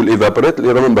knowledge and it will evaporate.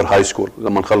 You remember high school,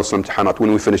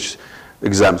 when we finish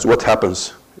exams, what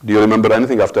happens? Do you remember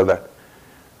anything after that?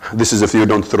 This is if you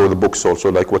don't throw the books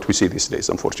also, like what we see these days,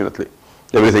 unfortunately.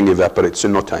 Everything evaporates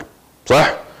in no time.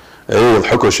 صح؟ ايه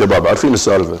الحكوا الشباب عارفين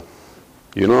السالفة.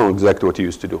 You know exactly what you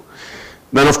used to do.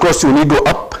 Then of course when you go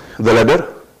up the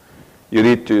ladder, you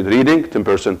need to reading,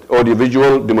 10%,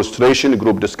 audiovisual, demonstration,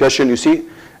 group discussion, you see,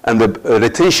 and the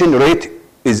retention rate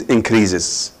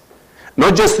increases.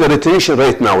 Not just the retention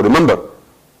rate now, remember,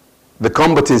 the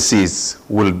competencies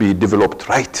will be developed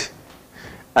right.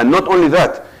 And not only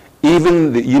that,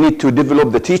 even you need to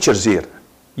develop the teachers here.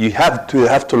 You have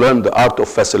to learn the art of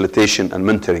facilitation and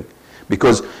mentoring.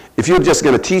 Because if you're just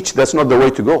going to teach, that's not the way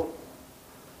to go.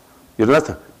 You're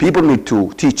not. People need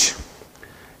to teach.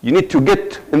 You need to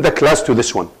get in the class to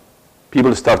this one.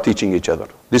 People start teaching each other.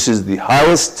 This is the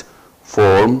highest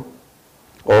form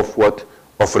of what?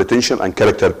 Of retention and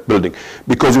character building.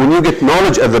 Because when you get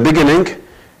knowledge at the beginning,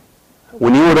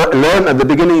 when you learn at the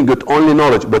beginning, you get only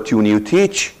knowledge. But when you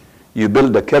teach, you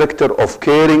build a character of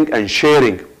caring and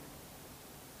sharing.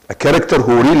 A character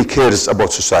who really cares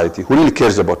about society, who really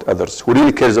cares about others, who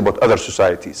really cares about other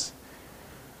societies,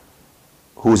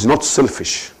 who is not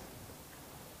selfish.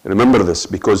 Remember this,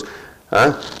 because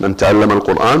من تعلم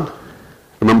القرآن,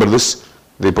 remember this,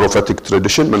 the prophetic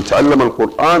tradition, من تعلم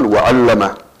القرآن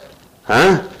وعلمه.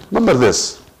 Remember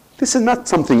this. This is not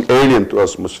something alien to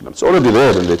us Muslims. It's already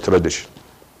there in the tradition.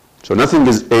 So nothing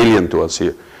is alien to us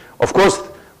here. Of course,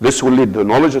 this will lead to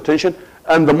knowledge retention,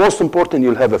 and the most important,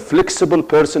 you'll have a flexible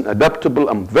person, adaptable,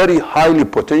 and very highly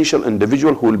potential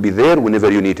individual who will be there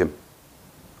whenever you need him,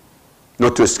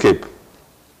 not to escape.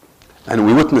 And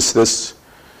we witnessed this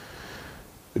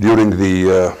during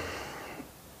the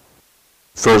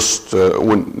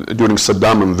during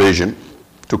Saddam invasion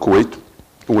to Kuwait,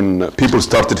 when people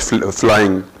started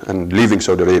flying and leaving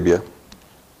Saudi Arabia.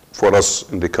 For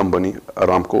us in the company,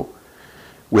 Aramco,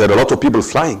 we had a lot of people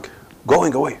flying,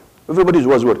 going away. Everybody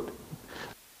was worried.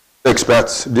 The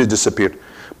expats disappeared.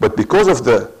 But because of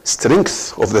the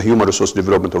strength of the human resource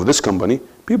development of this company,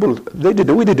 we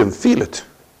didn't feel it.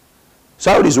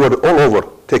 Saudis were all over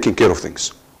taking care of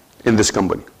things in this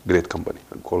company, great company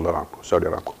called Aramco, Saudi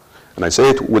Aramco. And I say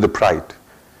it with a pride.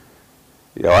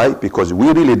 Why? Because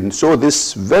we really saw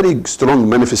this very strong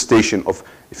manifestation of,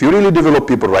 if you really develop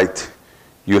people right,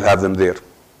 you'll have them there.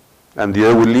 And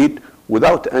they will lead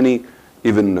without any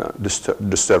even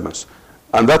disturbance.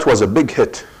 And that was a big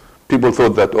hit. People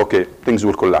thought that, okay, things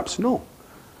will collapse. No.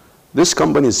 This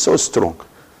company is so strong.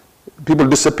 People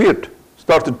disappeared,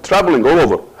 started traveling all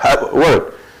over the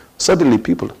world. Suddenly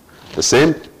people, the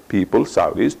same people,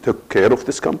 Saudis, took care of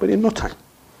this company in no time.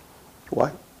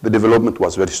 Why? The development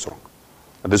was very strong.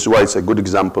 And this is why it's a good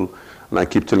example. And I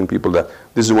keep telling people that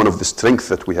this is one of the strengths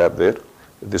that we have there,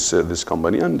 this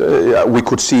company. And we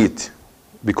could see it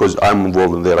because I'm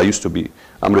involved in there. I used to be.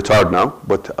 I'm retired now,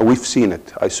 but we've seen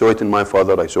it. I saw it in my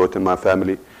father. I saw it in my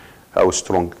family, how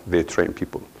strong they train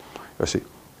people. You see.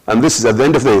 And this is at the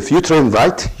end of the day, if you train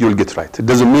right, you'll get right. It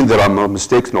doesn't mean there are no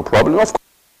mistakes, no problem, of course.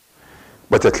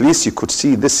 But at least you could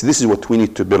see this is what we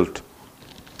need to build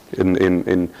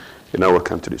in our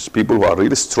countries. People who are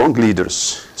really strong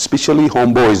leaders, especially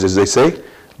homeboys, as they say,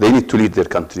 they need to lead their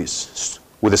countries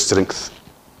with a strength.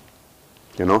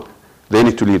 You know, they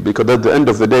need to lead, because at the end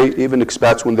of the day, even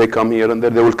expats, when they come here and there,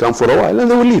 they will come for a while and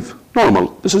they will leave.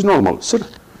 Normal. This is normal.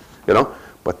 You know,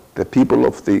 but the people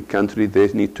of the country,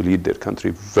 they need to lead their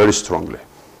country very strongly.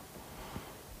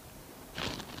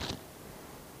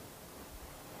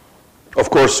 Of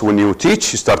course, when you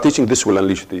teach, you start teaching, this will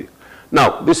unleash the...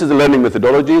 Now, this is the learning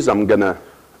methodologies. I'm going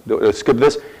to skip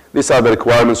this. These are the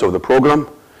requirements of the program.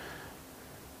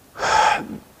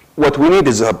 What we need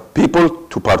is people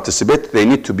to participate. They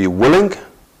need to be willing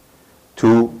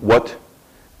to what?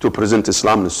 To present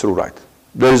Islam in its true right.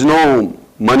 There is no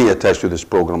money attached to this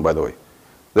program, by the way.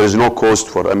 There is no cost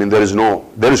for, I mean, there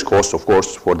is cost, of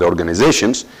course, for the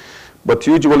organizations, but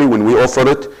usually when we offer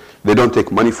it, they don't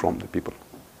take money from the people.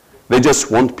 They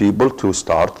just want people to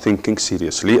start thinking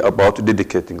seriously about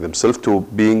dedicating themselves to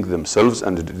being themselves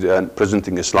and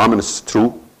presenting Islam in its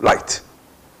true light.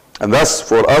 And that's,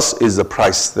 for us, is the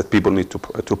price that people need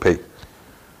to pay.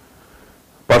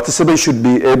 Participants should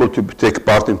be able to take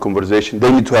part in conversation.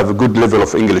 They need to have a good level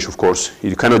of English, of course.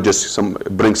 You cannot just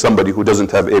bring somebody who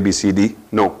doesn't have ABCD.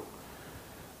 No.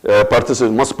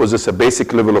 Participants must possess a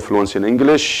basic level of fluency in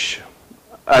English.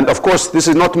 And of course, this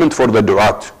is not meant for the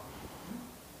du'at.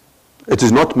 It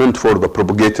is not meant for the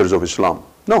propagators of Islam.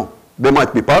 No, they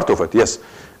might be part of it, yes.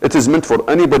 It is meant for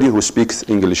anybody who speaks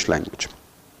English language.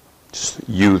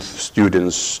 Youth,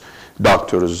 students,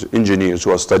 doctors, engineers who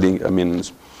are studying,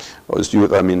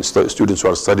 students who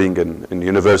are studying in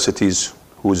universities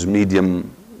whose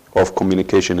medium of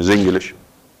communication is English.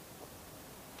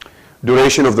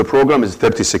 Duration of the program is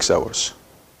 36 hours.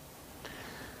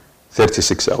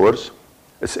 36 hours.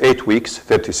 It's 8 weeks,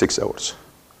 36 hours.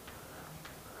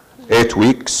 8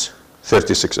 weeks,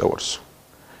 36 hours.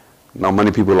 Now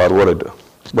many people are worried.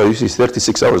 But you see,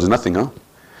 36 hours is nothing, huh?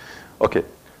 Okay.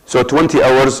 So 20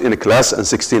 hours in a class and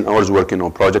 16 hours working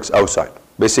on projects outside.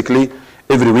 Basically,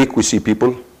 every week we see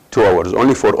people 2 hours,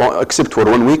 except for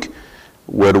 1 week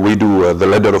where we do the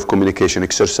ladder of communication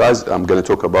exercise. I'm going to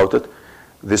talk about it.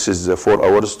 This is 4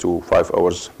 hours to 5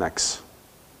 hours max.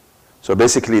 So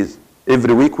basically,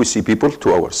 every week we see people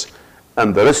 2 hours.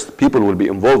 And the rest, people will be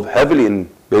involved heavily in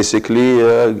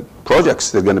basically projects.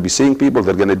 They're going to be seeing people.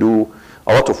 They're going to do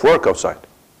a lot of work outside.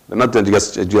 They're not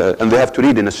just, and they have to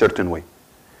read in a certain way.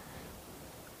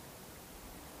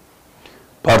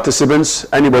 Participants,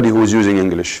 anybody who is using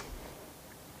English.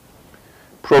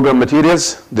 Program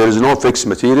materials, there is no fixed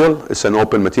material. It's an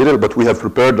open material, but we have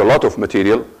prepared a lot of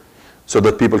material so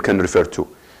that people can refer to.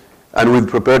 And we've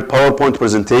prepared PowerPoint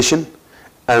presentation.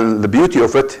 And the beauty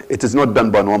of it, it is not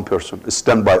done by one person. It's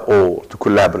done by all, to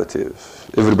collaborative.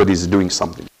 Everybody is doing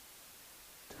something.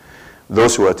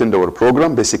 Those who attend our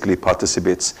program basically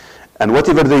participates. And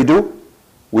whatever they do,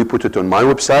 we put it on my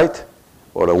website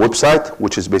or a website,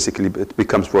 which is basically, it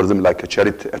becomes for them like a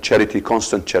charity,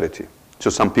 constant charity. So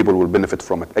some people will benefit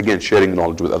from it. Again, sharing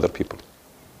knowledge with other people.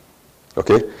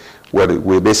 Okay?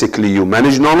 Where basically you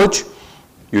manage knowledge,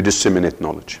 you disseminate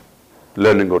knowledge.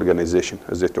 Learning organization,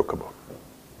 as they talk about.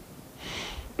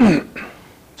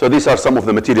 So these are some of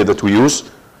the material that we use.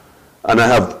 And I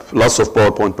have lots of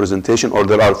PowerPoint presentation, or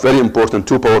there are very important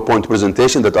 2 PowerPoint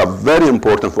presentations that are very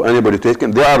important for anybody to take,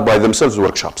 and they are by themselves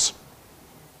workshops.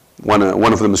 One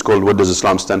of them is called What Does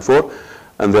Islam Stand For?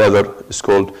 And the other is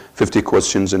called 50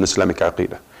 Questions in Islamic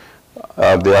Aqeedah.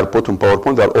 They are put on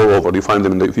PowerPoint, they are all over. You find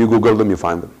them, if you Google them, you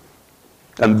find them.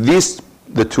 And these,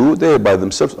 the 2, they by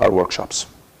themselves are workshops.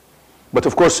 But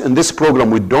of course, in this program,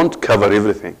 we don't cover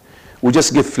everything. We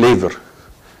just give flavor.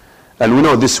 And we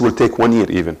know this will take 1 year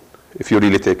even, if you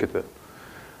really take it there.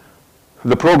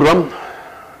 The program,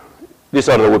 these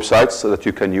are the websites that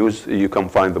you can use. You can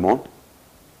find them on.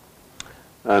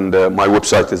 And my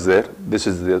website is there. This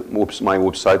is my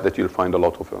website that you'll find a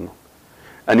lot of on.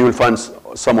 And you will find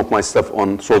some of my stuff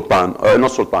on Sultan,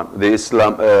 not Sultan, the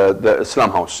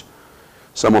Islam House.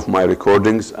 Some of my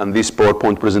recordings and this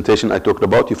PowerPoint presentation I talked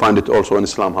about, you find it also in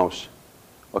Islam House.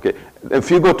 Okay,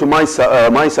 if you go to my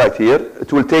site here,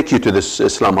 it will take you to this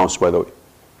Islam House, by the way.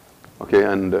 Okay,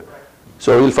 and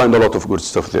so you'll find a lot of good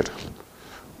stuff there.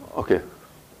 Okay,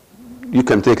 you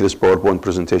can take this PowerPoint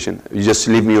presentation. You just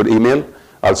leave me your email,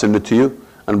 I'll send it to you.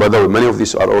 And by the way, many of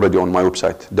these are already on my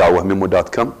website,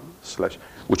 dawahmemo.com/,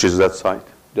 which is that site.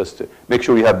 Just make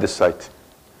sure you have this site.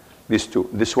 These 2,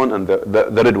 this one and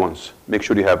the red ones. Make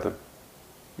sure you have them.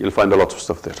 You'll find a lot of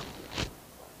stuff there.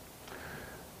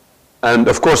 And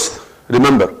of course,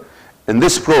 remember, in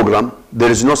this program, there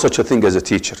is no such a thing as a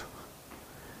teacher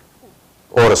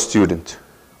or a student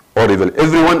or even.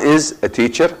 Everyone is a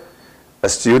teacher, a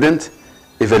student,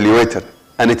 evaluator.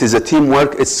 And it is a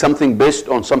teamwork. It's something based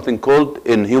on something called,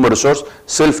 in human resource,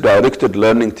 self-directed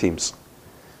learning teams.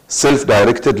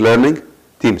 Self-directed learning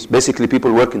teams. Basically,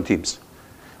 people work in teams.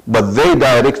 But they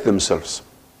direct themselves.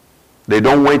 They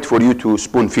don't wait for you to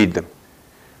spoon feed them.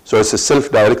 So it's a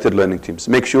self-directed learning teams.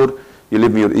 Make sure you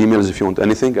leave me your emails if you want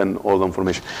anything and all the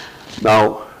information.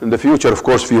 Now, in the future, of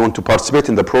course, if you want to participate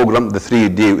in the program, the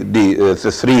three-day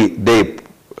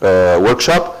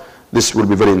workshop, this will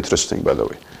be very interesting, by the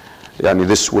way.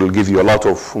 This will give you a lot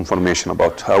of information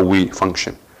about how we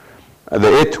function. The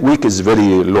 8th week is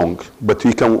very long, but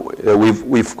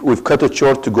we've cut it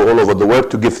short to go all over the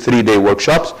world to give 3-day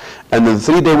workshops. And in the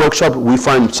 3-day workshop, we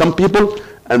find some people,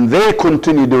 and they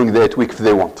continue doing the 8th week if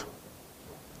they want.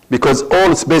 Because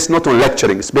all is based not on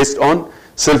lecturing, it's based on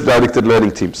self-directed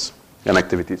learning teams and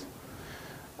activities.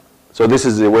 So this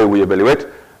is the way we evaluate.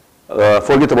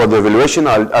 Forget about the evaluation.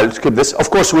 I'll skip this. Of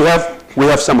course, we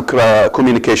have some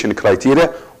communication criteria.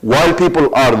 While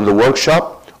people are in the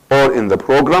workshop or in the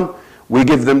program, we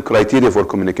give them criteria for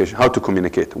communication. How to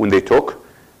communicate when they talk,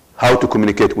 how to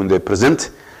communicate when they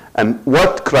present, and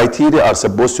what criteria are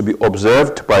supposed to be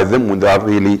observed by them when they are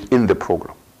really in the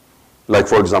program. Like,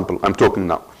 for example, I'm talking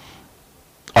now.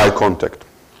 Eye contact.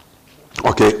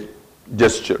 Okay,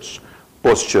 gestures,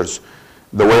 postures,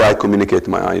 the way I communicate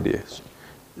my ideas,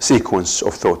 sequence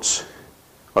of thoughts.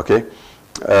 Okay,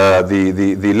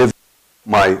 the level,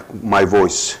 my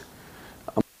voice,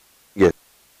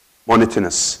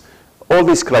 monotonous. All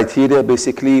these criteria,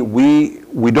 basically, we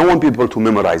don't want people to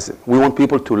memorize them. We want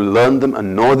people to learn them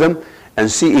and know them and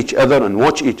see each other and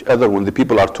watch each other when the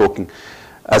people are talking.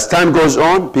 As time goes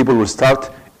on, people will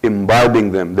start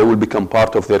imbibing them. They will become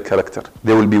part of their character.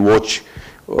 They will be watching,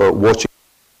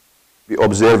 be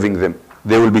observing them.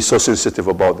 They will be so sensitive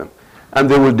about them. And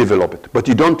they will develop it. But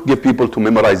you don't give people to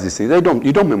memorize these things.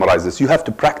 You don't memorize this. You have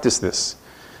to practice this.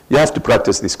 You have to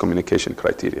practice these communication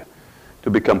criteria to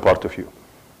become part of you.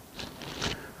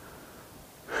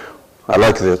 I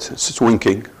like that. It's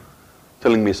winking,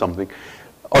 telling me something.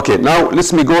 Okay, now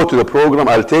let me go to the program.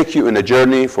 I'll take you in a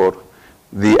journey for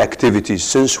the activities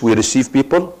since we receive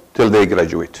people till they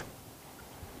graduate.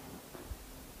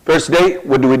 First day,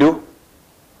 what do?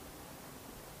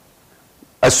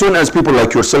 As soon as people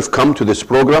like yourself come to this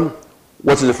program,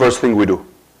 what's the first thing we do?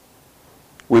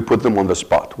 We put them on the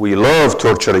spot. We love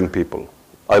torturing people.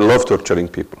 I love torturing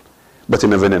people, but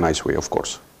in a very nice way, of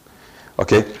course.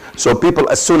 Okay, so people,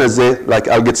 as soon as they, like,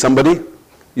 I'll get somebody.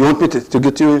 You want me to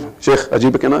get you, Sheikh,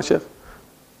 أجيبك أنا, Sheikh?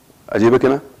 أجيبك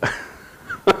أنا?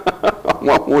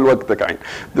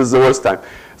 This is the worst time.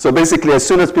 So basically, as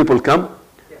soon as people come,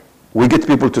 we get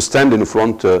people to stand in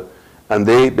front, and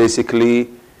they basically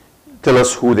tell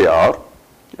us who they are,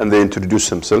 and they introduce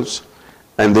themselves,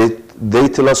 and they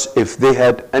tell us if they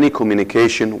had any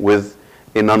communication with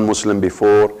a non-Muslim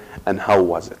before, and how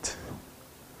was it.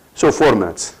 So 4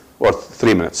 minutes. Or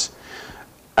 3 minutes.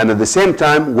 And at the same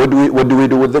time, what do we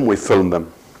do with them? We film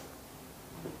them.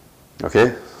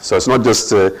 Okay? So it's not just,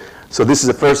 so this is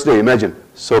the first day, imagine.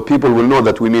 So people will know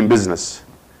that we mean business.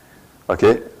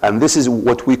 Okay? And this is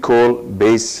what we call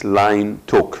baseline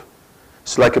talk.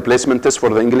 It's like a placement test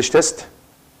for the English test.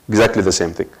 Exactly the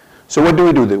same thing. So what do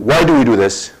we do? Why do we do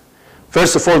this?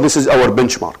 First of all, this is our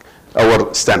benchmark,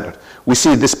 our standard. We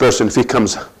see this person, if he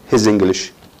comes, his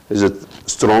English, is it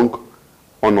strong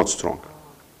or not strong?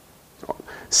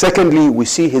 Secondly, we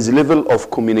see his level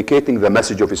of communicating the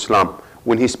message of Islam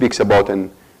when he speaks about in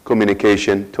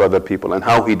communication to other people and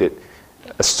how he did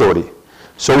a story.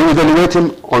 So we evaluate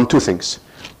him on 2 things.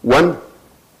 One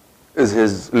is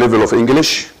his level of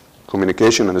English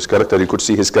communication and his character. You could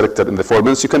see his character in the 4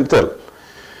 minutes, you can tell.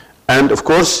 And of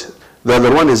course, the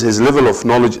other one is his level of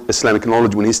knowledge, Islamic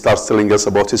knowledge, when he starts telling us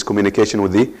about his communication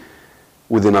with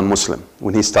the non-Muslim,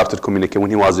 when he started communicating, when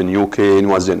he was in UK, when he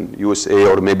was in USA,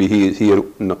 or maybe he here,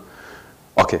 no.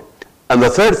 Okay. And the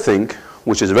third thing,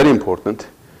 which is very important,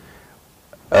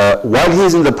 while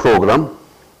he's in the program,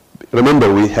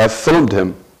 remember we have filmed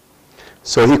him,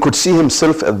 so he could see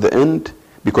himself at the end,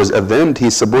 because at the end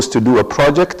he's supposed to do a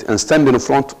project and stand in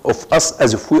front of us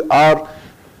as if we are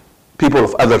people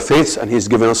of other faiths, and he's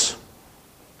given us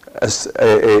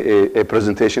a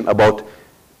presentation about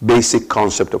basic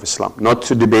concept of Islam, not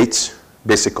to debates,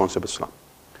 basic concept of Islam.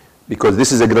 Because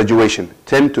this is a graduation,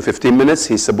 10 to 15 minutes,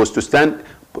 he's supposed to stand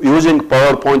using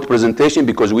PowerPoint presentation,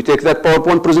 because we take that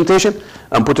PowerPoint presentation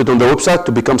and put it on the website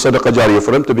to become Sadaqah Jariyah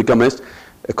for him, to become a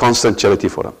constant charity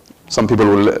for him. Some people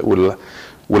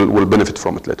will benefit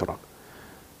from it later on.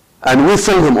 And we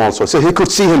film him also, so he could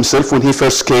see himself when he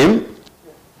first came,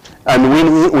 and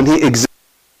when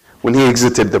he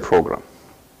exited the program.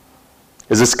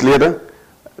 Is this clear?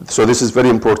 So this is very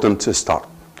important to start.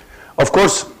 Of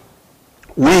course,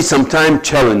 we sometimes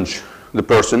challenge the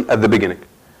person at the beginning.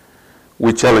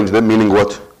 We challenge them, meaning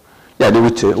what? Yeah,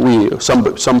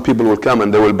 some people will come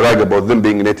and they will brag about them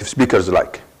being native speakers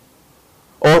like.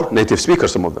 Or native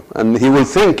speakers, some of them. And he will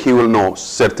think he will know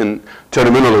certain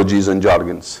terminologies and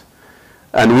jargons.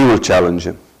 And we will challenge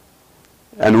him.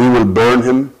 And we will burn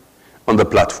him on the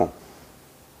platform.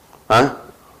 Huh?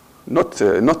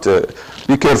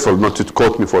 Be careful not to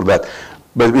quote me for that,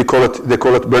 but they call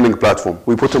it burning platform.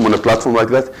 We put them on a platform like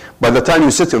that. By the time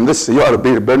you sit on this, you are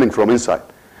burning from inside.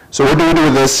 So what do we do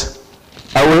with this?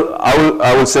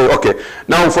 I will say, okay.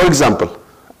 Now, for example,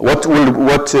 what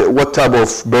type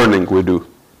of burning we do?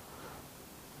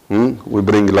 We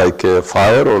bring like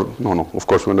fire, or no? Of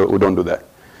course we don't do that.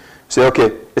 Say,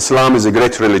 okay, Islam is a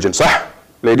great religion. Sah,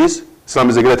 ladies, Islam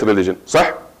is a great religion.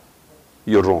 Sah,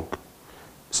 you're wrong.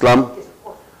 Islam,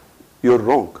 you're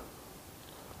wrong.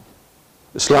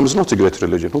 Islam is not a great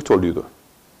religion. Who told you that?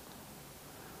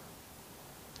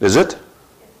 Is it?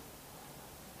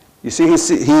 You see,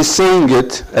 he's saying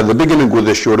it at the beginning with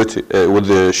the surety,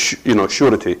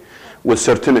 surety, with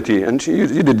certainty, and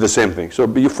you did the same thing. So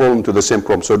you fall into the same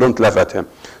problem. So don't laugh at him.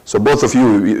 So both of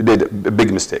you did a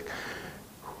big mistake.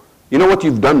 You know what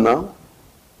you've done now?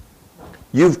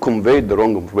 You've conveyed the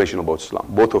wrong information about Islam,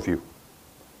 both of you.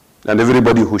 And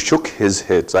everybody who shook his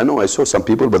heads. I know I saw some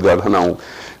people, but they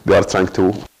are trying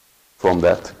to from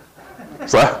that.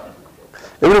 So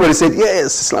everybody said,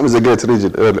 yes, Islam is a great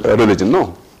religion.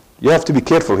 No, you have to be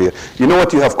careful here. You know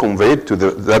what you have conveyed to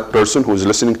that person who is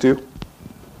listening to you?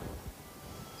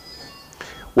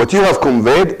 What you have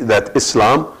conveyed that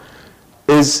Islam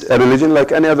is a religion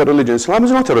like any other religion. Islam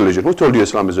is not a religion. Who told you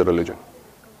Islam is a religion?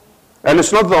 And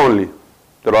it's not the only.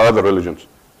 There are other religions.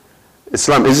 Is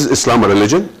Islam a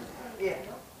religion? Yeah.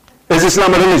 Is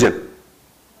Islam a religion?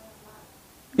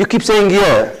 You keep saying,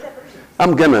 yeah.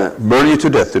 I'm going to burn you to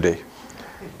death today.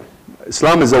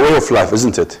 Islam is a way of life,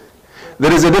 isn't it?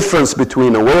 There is a difference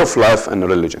between a way of life and a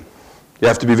religion. You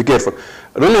have to be very careful.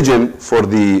 Religion, for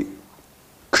the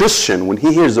Christian, when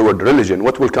he hears the word religion,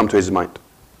 what will come to his mind?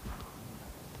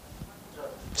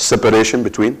 Separation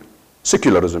between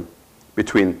secularism,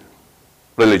 between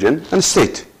religion and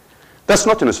state. That's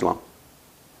not in Islam.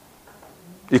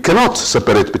 You cannot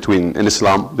separate in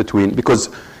Islam because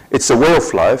it's a way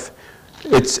of life.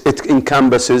 It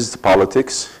encompasses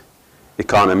politics,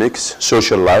 economics,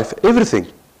 social life, everything.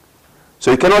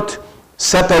 So you cannot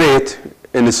separate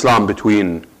in Islam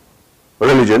between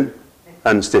religion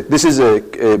and state. This is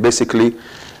basically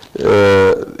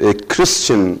a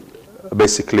Christian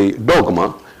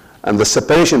dogma, and the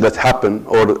separation that happened,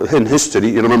 or in history,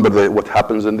 you remember what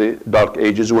happens in the Dark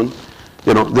Ages when,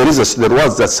 there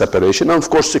was that separation, and of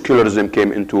course secularism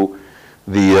came into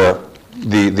the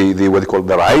what they call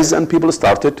the rise, and people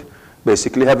started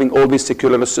basically having all this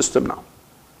secularist system now.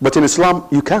 But in Islam,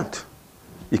 you can't.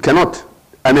 You cannot.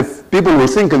 And if people will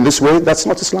think in this way, that's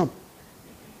not Islam.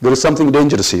 There is something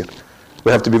dangerous here.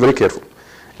 We have to be very careful.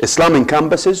 Islam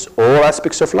encompasses all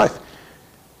aspects of life.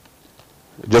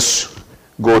 Just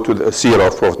go to the seerah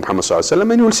of Prophet Muhammad ﷺ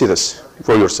and you will see this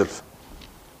for yourself.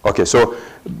 Okay, so,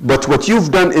 but what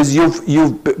you've done is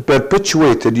you've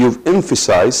perpetuated, you've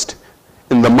emphasized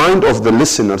in the mind of the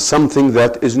listener something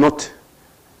that is not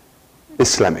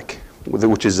Islamic,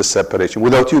 which is the separation,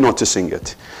 without you noticing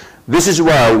it. This is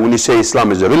why when you say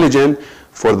Islam is a religion,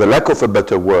 for the lack of a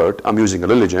better word, I'm using a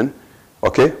religion,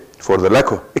 okay, for the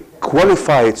lack of,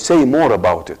 qualify it, say more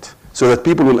about it, so that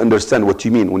people will understand what you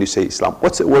mean when you say Islam.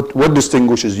 What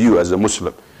distinguishes you as a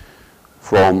Muslim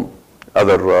from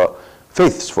other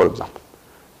faiths, for example?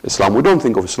 Islam, we don't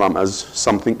think of Islam as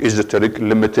something esoteric,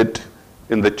 limited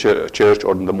in the church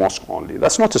or in the mosque only.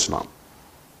 That's not Islam.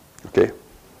 Okay?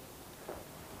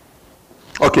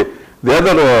 Okay,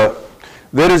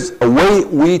 there is a way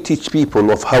we teach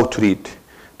people of how to read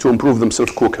to improve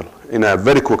themselves quicker, in a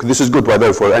very quick. This is good, by the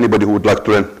way, for anybody who would like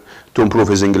to learn to improve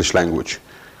his English language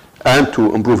and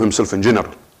to improve himself in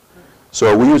general.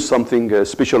 So we use something, a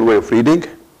special way of reading.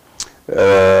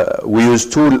 We use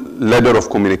two ladder of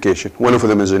communication. One of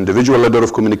them is individual ladder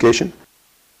of communication,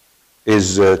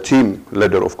 is team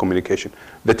ladder of communication.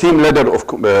 The team ladder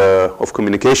of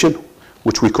communication,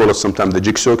 which we call it sometimes the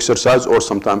jigsaw exercise, or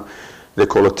sometimes they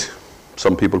call it,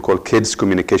 some people call kids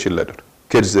communication ladder.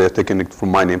 Kids, they're taking it from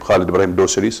my name, Khalid Ibrahim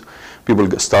Doseries. People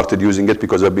started using it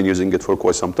because I've been using it for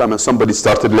quite some time, and somebody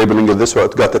started labeling it this way,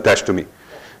 it got attached to me.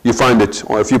 You find it,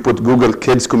 or if you put Google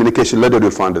kids communication ladder,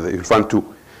 you'll find it there. You'll find two.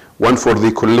 One for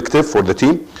the collective, for the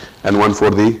team, and one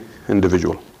for the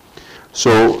individual.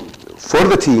 So for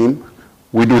the team,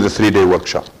 we do the 3-day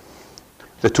workshop,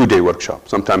 the 2-day workshop,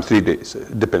 sometimes 3 days,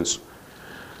 it depends.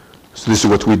 So this is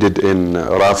what we did in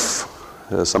RAF,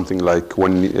 something like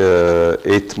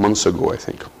 8 months ago, I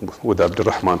think, with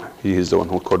Abdurrahman. He is the one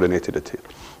who coordinated it here.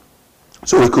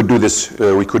 So we could do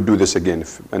this again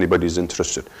if anybody is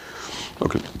interested.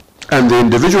 Okay. And the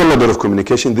individual level of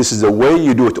communication, this is the way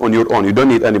you do it on your own. You don't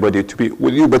need anybody to be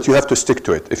with you, but you have to stick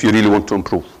to it if you really want to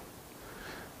improve.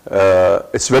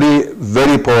 It's very,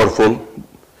 very powerful,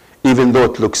 even though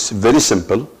it looks very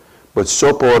simple, but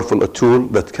so powerful a tool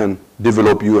that can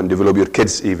develop you and develop your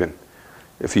kids even,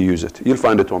 if you use it. You'll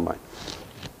find it online.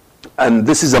 And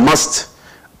this is a must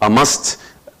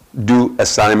do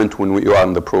assignment when you are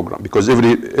in the program, because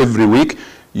every week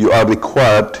you are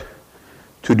required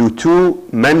to do 2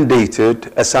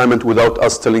 mandated assignments without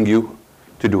us telling you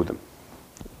to do them.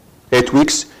 8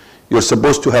 weeks, you're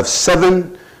supposed to have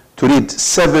to read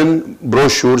 7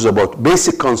 brochures about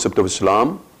basic concept of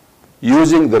Islam,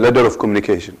 using the ladder of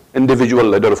communication, individual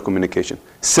ladder of communication.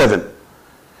 7,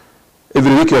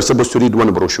 every week you are supposed to read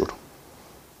one brochure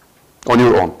on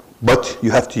your own, but you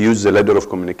have to use the ladder of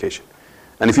communication.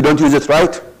 And if you don't use it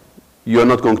right, you are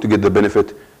not going to get the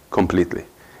benefit completely.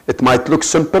 It might look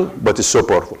simple, but it's so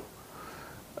powerful.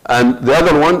 And the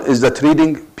other one is that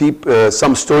reading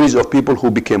some stories of people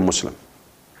who became Muslim.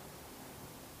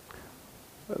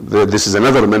 This is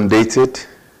another mandated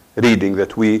reading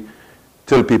that we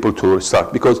tell people to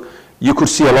start, because you could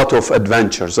see a lot of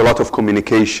adventures, a lot of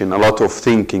communication, a lot of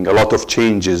thinking, a lot of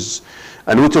changes.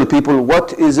 And we tell people,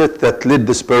 what is it that led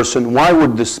this person? Why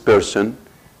would this person,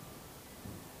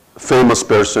 famous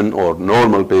person or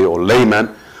normal pay or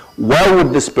layman, why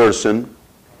would this person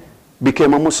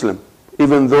become a Muslim?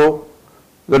 Even though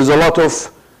there is a lot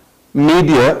of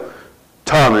media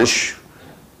tarnish,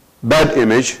 bad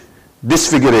image,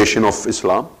 disfiguration of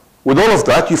Islam. With all of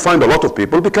that, you find a lot of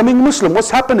people becoming Muslim. What's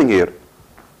happening here?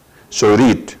 So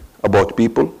read about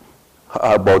people,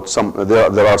 about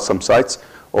there are some sites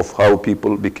of how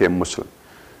people became Muslim.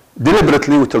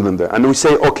 Deliberately we tell them that. And we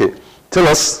say, okay, tell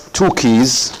us 2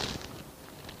 keys.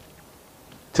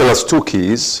 Tell us 2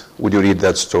 keys when you read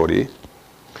that story.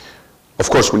 Of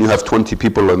course, when you have 20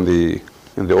 people in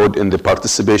the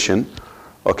participation,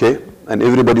 okay, and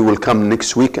everybody will come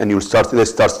next week and they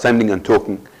start standing and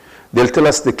talking. They'll tell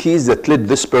us the keys that led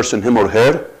this person, him or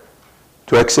her,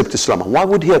 to accept Islam. Why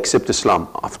would he accept Islam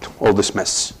after all this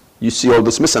mess? You see all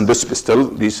this mess, and still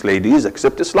these ladies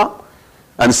accept Islam.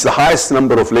 And it's the highest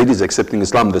number of ladies accepting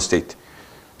Islam in the state.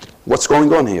 What's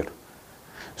going on here?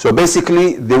 So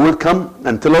basically, they will come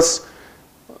and tell us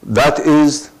that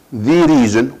is the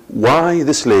reason why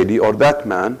this lady or that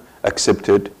man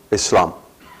accepted Islam.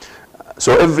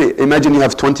 So imagine you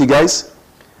have 20 guys,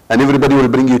 and everybody will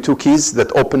bring you 2 keys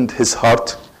that opened his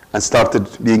heart and started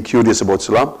being curious about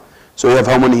Islam. So you have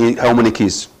how many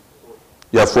keys?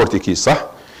 You have 40 keys, صح?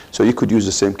 So you could use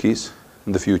the same keys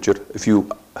in the future. If you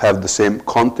have the same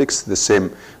context, the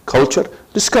same culture,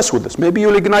 discuss with us. Maybe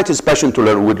you'll ignite his passion to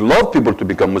learn. We'd love people to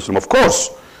become Muslim, of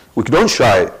course. We don't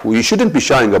shy. We shouldn't be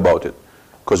shying about it,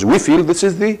 because we feel this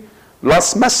is the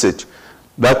last message,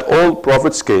 that all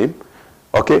prophets came,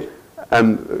 okay,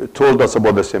 and told us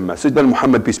about the same message. Then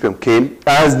Muhammad, peace be upon him, came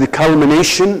as the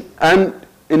culmination and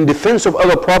in defense of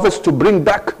other prophets to bring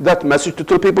back that message, to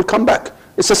tell people, come back.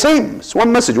 It's the same. It's one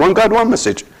message, one God, one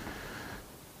message.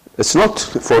 It's not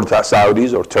for the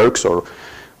Saudis or Turks or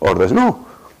there's no.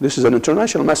 This is an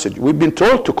international message. We've been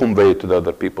told to convey it to the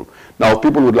other people. Now, if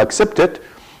people would accept it,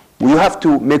 you have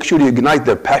to make sure you ignite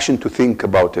their passion to think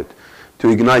about it, to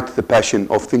ignite the passion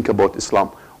of think about Islam.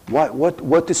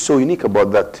 What is so unique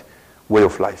about that way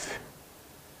of life?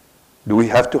 Do we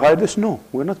have to hide this? No,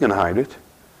 we're not going to hide it.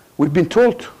 We've been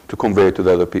told to convey it to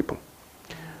the other people.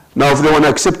 Now, if they want to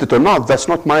accept it or not, that's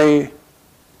not my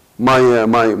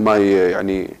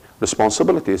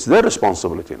responsibility. It's their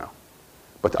responsibility now.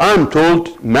 But I'm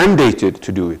told, mandated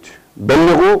to do it.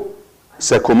 بلغوا,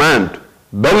 it's a command.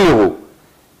 بلغوا,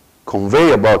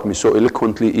 convey about me so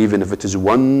eloquently, even if it is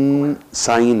one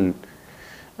sign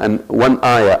and one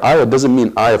ayah. Ayah doesn't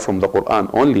mean ayah from the Quran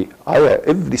only. Ayah,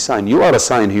 every sign. You are a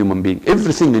sign human being.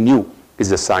 Everything in you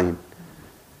is a sign.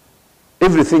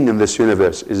 Everything in this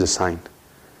universe is a sign,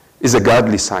 is a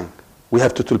godly sign. We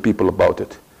have to tell people about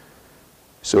it.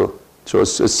 So you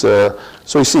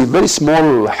see, very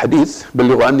small hadith,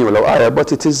 بلغوا عني ولو آية,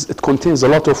 but it contains a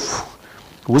lot of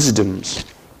wisdoms.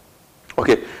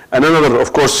 Okay, and another,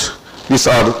 of course, these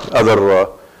are other,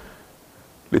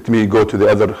 let me go to the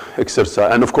other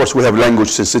exercise. And of course, we have language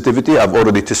sensitivity. I've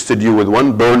already tested you with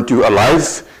one, burned you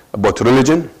alive about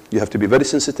religion. You have to be very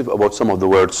sensitive about some of the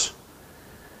words,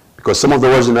 because some of the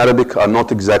words in Arabic are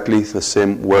not exactly the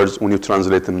same words when you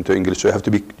translate them into English. So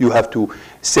you have to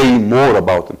say more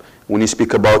about them. When you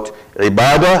speak about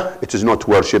ibadah, it is not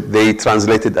worship. They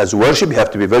translate it as worship. You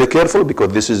have to be very careful,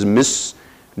 because this is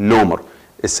misnomer.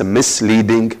 It's a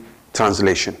misleading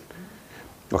translation.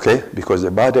 Okay? Because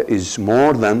ibadah is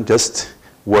more than just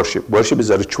worship. Worship is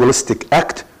a ritualistic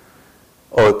act,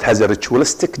 or it has a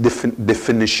ritualistic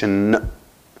definition,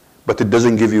 but it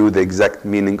doesn't give you the exact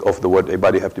meaning of the word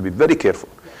ibadah. You have to be very careful.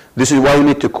 This is why you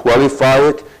need to qualify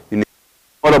it. You need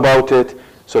to know more about it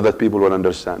so that people will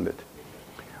understand it.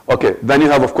 Okay, then you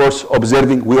have, of course,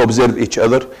 observing. We observe each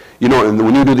other. You know, and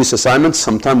when you do these assignments,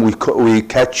 sometimes we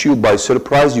catch you by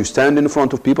surprise. You stand in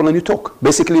front of people and you talk.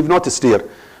 Basically, you've noticed here,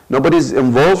 nobody's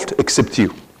involved except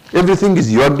you. Everything is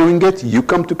you're doing it. You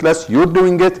come to class, you're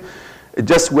doing it.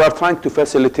 Just we are trying to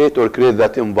facilitate or create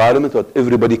that environment that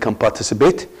everybody can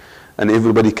participate and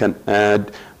everybody can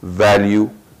add value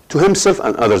to himself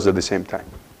and others at the same time.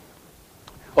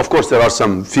 Of course, there are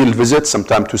some field visits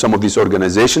sometimes to some of these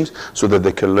organizations so that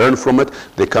they can learn from it.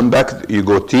 They come back, you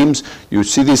go teams, you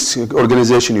see this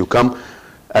organization, you come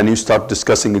and you start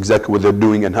discussing exactly what they're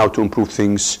doing and how to improve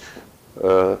things.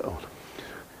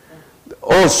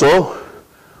 Also,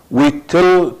 we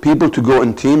tell people to go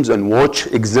in teams and watch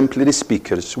exemplary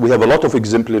speakers. We have a lot of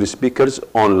exemplary speakers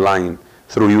online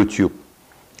through YouTube,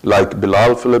 like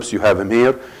Bilal Phillips, you have him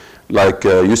here, like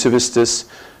Yusuf Istis,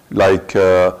 like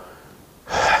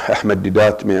Ahmed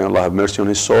Didat, may Allah have mercy on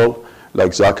his soul,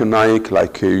 like Zakir Naik,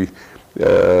 like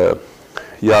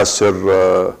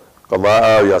Yasir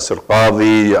Qada'a, Yasir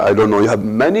Qadhi, I don't know, you have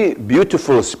many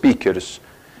beautiful speakers.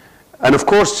 And of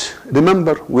course,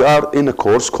 remember, we are in a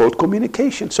course called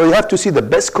communication. So you have to see the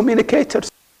best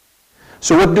communicators.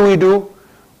 So what do?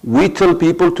 We tell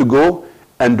people to go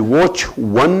and watch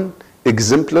one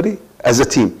exemplary, as a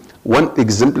team, one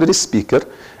exemplary speaker,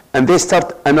 and they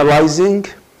start analyzing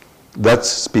that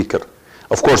speaker.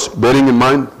 Of course, bearing in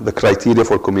mind the criteria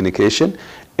for communication.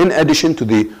 In addition to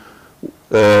the,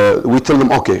 we tell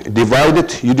them, okay,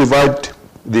 you divide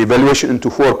the evaluation into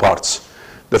 4 parts.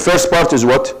 The first part is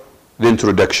what? The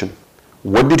introduction.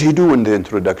 What did he do in the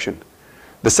introduction?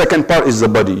 The second part is the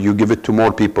body. You give it to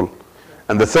more people.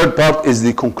 And the third part is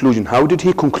the conclusion. How did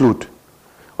he conclude?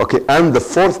 Okay, and the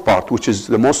fourth part, which is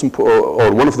the most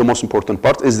or one of the most important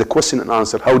parts, is the question and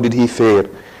answer. How did he fare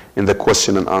in the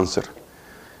question and answer?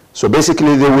 So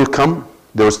basically they will come,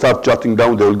 they will start jotting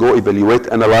down, they will go evaluate,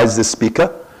 analyze the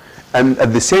speaker, and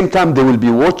at the same time they will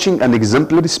be watching an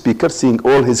exemplary speaker, seeing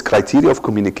all his criteria of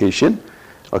communication.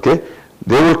 Okay,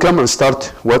 they will come and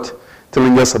start what?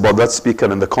 Telling us about that speaker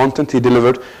and the content he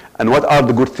delivered, and what are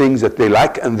the good things that they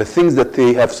like and the things that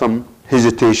they have some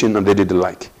hesitation and they didn't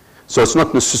like. So it's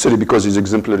not necessarily because he's an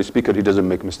exemplary speaker he doesn't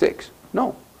make mistakes.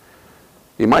 No,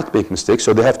 he might make mistakes,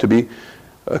 so they have to be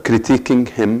critiquing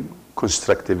him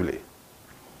constructively.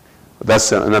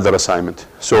 That's another assignment.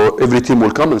 So every team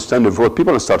will come and stand in front of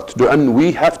people and start to do, and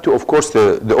we have to, of course,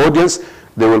 the audience,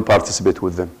 they will participate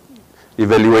with them,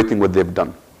 evaluating what they've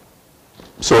done.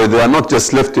 So they are not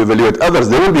just left to evaluate others,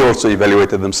 they will be also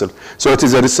evaluated themselves. So it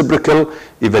is a reciprocal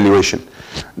evaluation.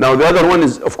 Now the other one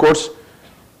is, of course,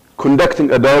 conducting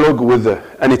a dialogue with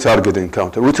any target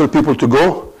encounter. We tell people to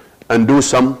go and do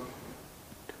some,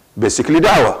 basically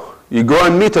da'wah. You go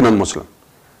and meet a non-Muslim,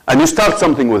 and you start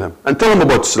something with him, and tell him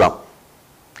about Islam.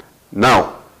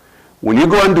 Now, when you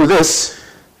go and do this,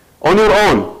 on your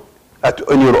own,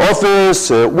 in your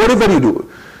office, whatever you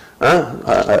do,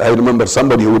 I remember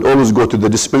somebody who would always go to the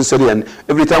dispensary, and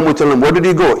every time we tell him, where did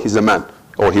he go? He's a man,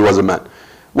 or he was a man.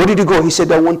 Where did you go? He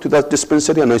said, I went to that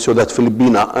dispensary and I saw that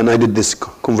Filipina and I did this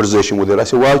conversation with her. I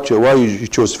said, why you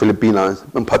chose Filipina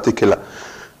in particular?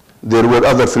 There were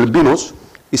other Filipinos.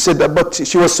 He said, but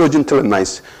she was so gentle and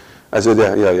nice. I said,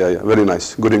 yeah, very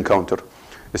nice, good encounter.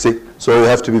 You see, so you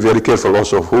have to be very careful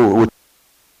also who.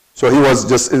 So he was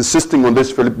just insisting on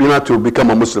this Filipina to become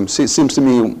a Muslim. Seems to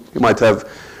me he might have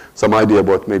some idea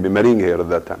about maybe marrying her at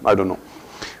that time. I don't know.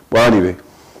 Well, anyway.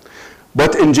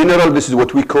 But in general, this is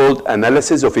what we call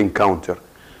analysis of encounter.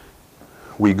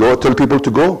 We go, tell people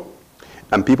to go,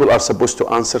 and people are supposed to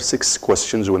answer 6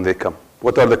 questions when they come.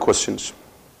 What are the questions?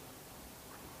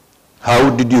 How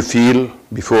did you feel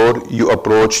before you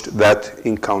approached that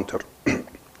encounter?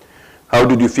 How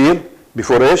did you feel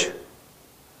before ايش؟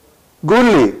 قول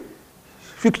لي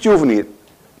فيك تشوفني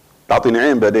تعطيني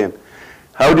عين بعدين.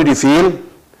 How did you feel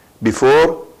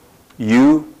before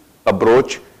you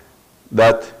approach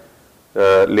that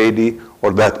lady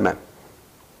or that man?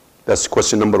 That's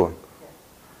question number 1.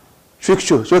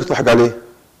 شو فيك تضحك عليه؟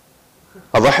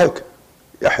 أضحك؟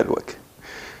 يا حلوك.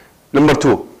 Number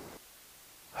 2.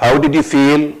 How did you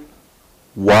feel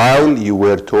while you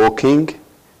were talking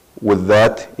with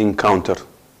that encounter?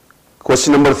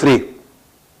 Question number 3.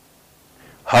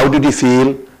 How did you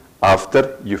feel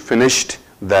after you finished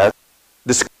that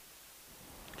discussion?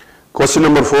 Question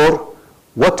number 4.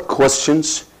 What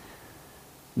questions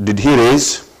did he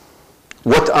raise?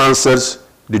 What answers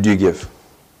did you give?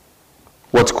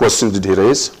 What questions did he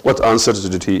raise? What answers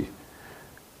did he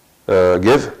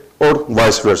give? Or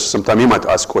vice versa. Sometimes he might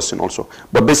ask questions also.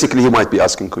 But basically he might be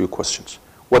asking you questions.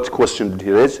 What question did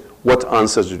he raise? What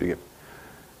answers did he give?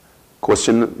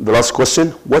 The last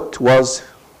question,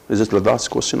 is it the last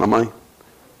question? Am I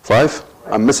 5?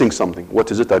 I'm missing something. What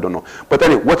is it? I don't know. But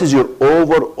anyway, what is your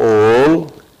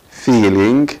overall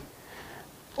feeling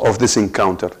of this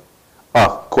encounter?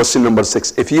 Question number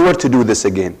 6. If you were to do this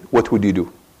again, what would you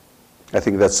do? I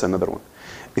think that's another one.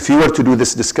 If you were to do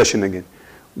this discussion again,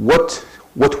 what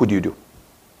would you do?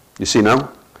 You see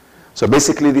now? So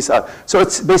basically so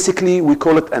it's basically, we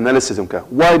call it analysis.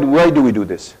 Why do we do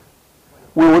this?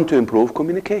 We want to improve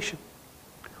communication.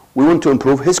 We want to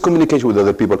improve his communication with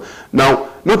other people. Now,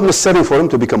 not necessarily for him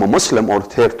to become a Muslim or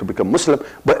her to become Muslim,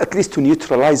 but at least to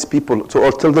neutralize people,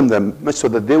 or tell them the so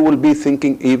that they will be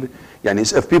thinking,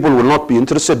 if people will not be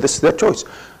interested, this is their choice.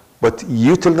 But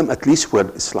you tell them at least where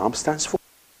Islam stands for.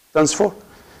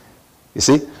 You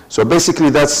see? So basically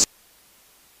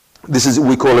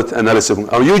we call it analysis.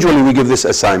 Usually we give this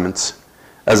as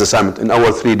assignment in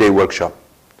our 3-day workshop.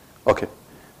 Okay.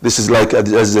 This is like,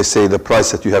 as they say, the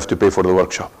price that you have to pay for the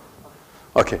workshop.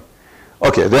 Okay.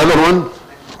 Okay, the other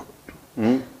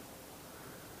one.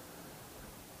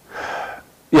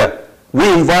 Yeah,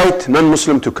 we invite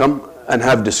non-Muslim to come and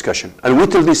have discussion. And we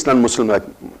tell these non-Muslim, like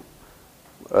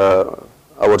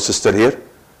our sister here,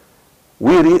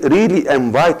 we really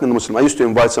invite non-Muslim. I used to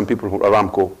invite some people from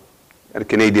Aramco, and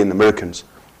Canadian Americans.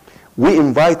 We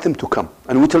invite them to come.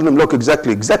 And we tell them, look,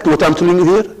 exactly what I'm telling you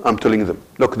here, I'm telling them.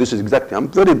 Look, this is exactly, I'm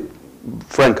very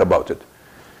frank about it.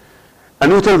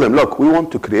 And we tell them, look, we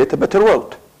want to create a better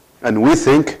world. And we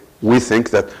think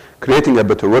that creating a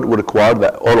better world will require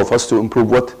that all of us to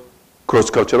improve what?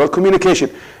 Cross-cultural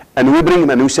communication. And we bring them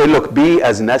and we say, look, be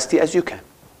as nasty as you can.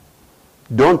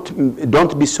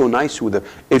 Don't be so nice with them.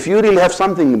 If you really have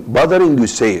something bothering you,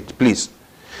 say it, please.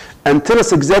 And tell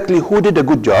us exactly who did a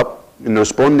good job in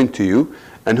responding to you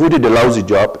and who did a lousy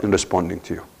job in responding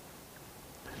to you.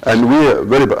 And we are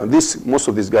most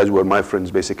of these guys were my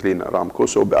friends basically in Aramco,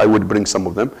 so I would bring some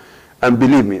of them. And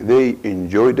believe me, they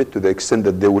enjoyed it to the extent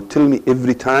that they would tell me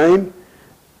every time,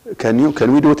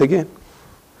 can we do it again?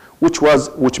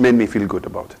 Which made me feel good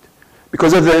about it.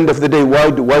 Because at the end of the day, why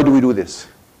do we do this?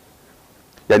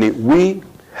 We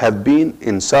have been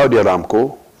in Saudi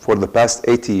Aramco for the past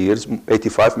 80 years,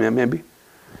 85 maybe.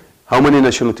 How many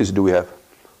nationalities do we have?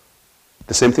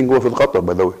 The same thing goes with Qatar,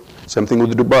 by the way. Same thing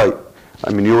with Dubai.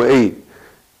 UAE.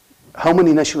 How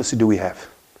many nationalities do we have?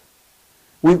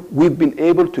 We've been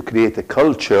able to create a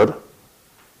culture,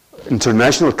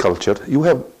 international culture. You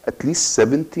have at least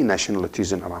 70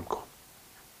 nationalities in Aramco,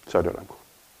 Saudi Aramco.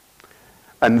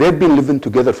 And they've been living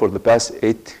together for the past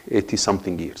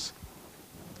 80-something years.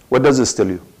 What does this tell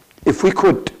you? If we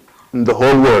could, in the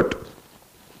whole world,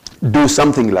 do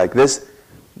something like this,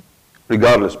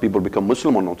 regardless people become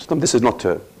Muslim or not, this is not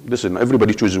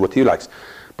everybody chooses what he likes.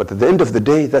 But at the end of the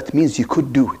day, that means you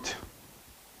could do it.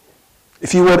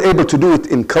 If you were able to do it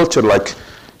in culture like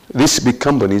these big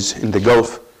companies in the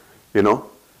Gulf,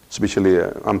 especially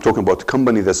I'm talking about a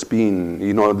company that's been,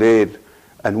 there,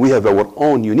 and we have our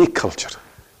own unique culture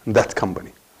in that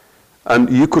company.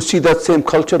 And you could see that same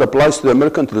culture applies to the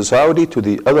American, to the Saudi, to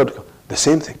the other, the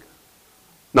same thing.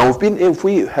 Now, if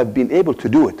we have been able to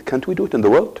do it, can't we do it in the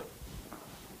world?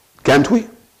 Can't we?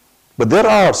 But there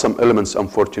are some elements,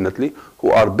 unfortunately,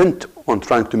 who are bent on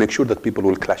trying to make sure that people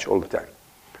will clash all the time.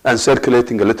 And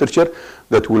circulating a literature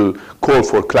that will call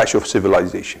for clash of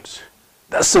civilizations.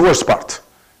 That's the worst part.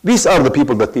 These are the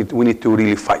people that we need to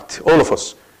really fight, all of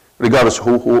us, regardless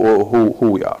who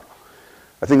we are.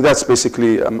 I think that's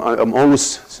basically, I'm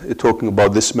always talking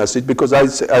about this message because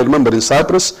I remember in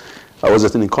Cyprus, I was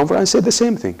attending a conference, I said the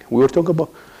same thing. We were talking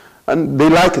about, and they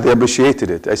liked it, they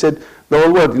appreciated it. I said, the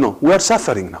whole world, we are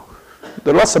suffering now.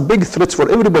 There are lots of big threats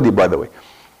for everybody, by the way.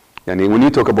 And when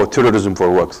you talk about terrorism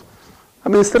for works,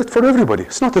 it's a threat for everybody.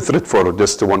 It's not a threat for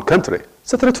just one country.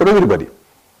 It's a threat for everybody.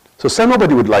 So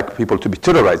nobody would like people to be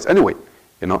terrorized anyway,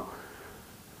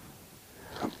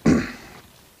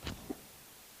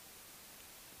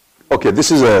 Okay,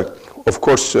 this is of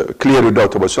course, clear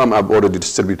without about Islam. I've already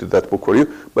distributed that book for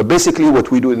you. But basically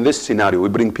what we do in this scenario, we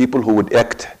bring people who would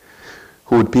act,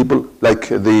 like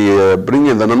bring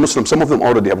in the non-Muslims. Some of them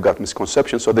already have got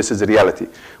misconceptions, so this is the reality.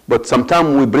 But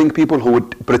sometimes we bring people who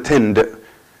would pretend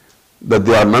that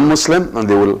they are non-Muslim,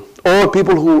 and or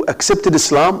people who accepted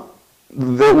Islam,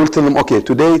 they will tell them, okay,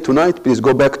 tonight, please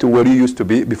go back to where you used to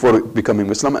be before becoming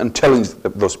Muslim and challenge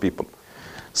those people.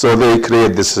 So they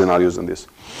create these scenarios and this.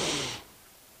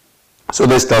 So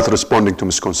they start responding to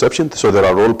misconceptions. So there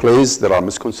are role plays, there are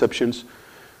misconceptions,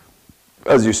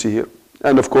 as you see here.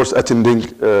 And of course, attending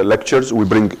lectures, we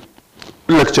bring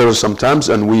lecturers sometimes,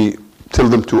 and we tell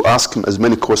them to ask them as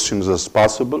many questions as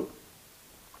possible.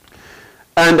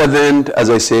 And at the end, as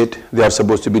I said, they are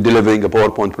supposed to be delivering a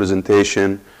PowerPoint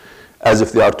presentation as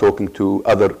if they are talking to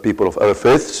other people of other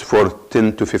faiths for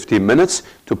 10 to 15 minutes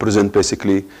to present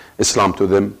basically Islam to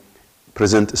them,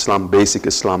 present Islam, basic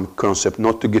Islam concept,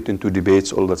 not to get into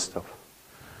debates, all that stuff.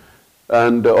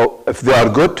 And if they are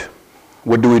good,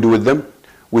 what do we do with them?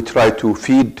 We try to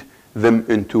feed them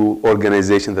into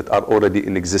organizations that are already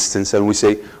in existence, and we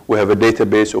say we have a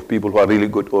database of people who are really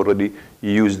good already,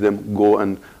 use them, go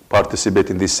and participate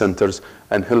in these centers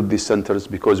and help these centers,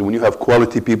 because when you have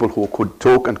quality people who could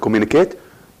talk and communicate,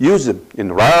 use them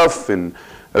in RAF, in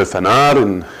Al-Fanar,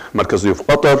 in Markaz Diyuf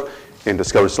Qatar, in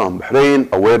Discover Islam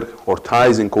Bahrain, Aware, or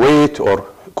TIES in Kuwait, or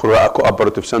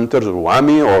cooperative centers, or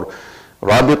WAMI, or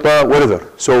Rabita,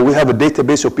 whatever. So we have a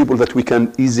database of people that we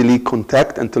can easily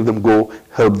contact and tell them go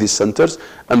help these centers.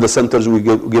 And the centers, we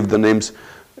give the names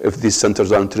if these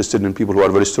centers are interested in people who are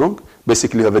very strong.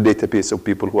 Basically, we have a database of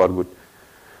people who are good.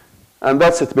 And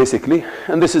that's it, basically.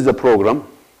 And this is the program.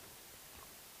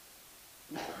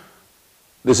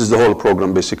 This is the whole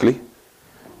program, basically.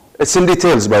 It's in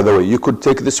details, by the way. You could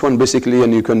take this one, basically,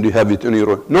 and you can have it in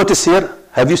your own. Notice here,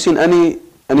 have you seen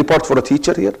any part for a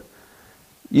teacher here?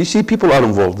 You see people are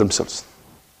involved themselves.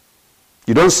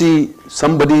 You don't see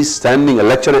somebody standing a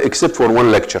lecturer except for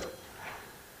one lecture.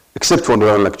 Except for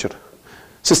one lecture.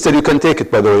 Sister, you can take it,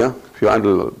 by the way, yeah? If you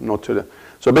handle not to.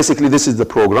 So basically, this is the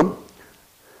program.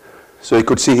 So you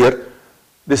could see here,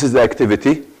 this is the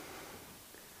activity,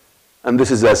 and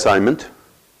this is the assignment.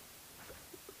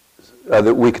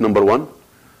 The week number 1,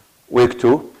 week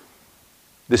 2,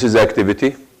 this is the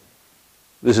activity,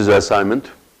 this is the assignment.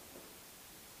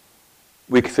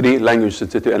 Week 3, language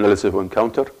sensitivity analysis of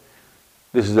encounter.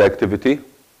 This is the activity,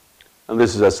 and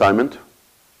this is the assignment.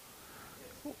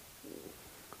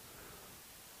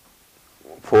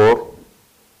 4,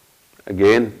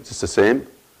 again, it's the same.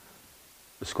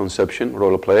 Misconception,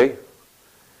 role play,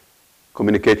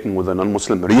 communicating with a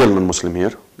non-Muslim, real non-Muslim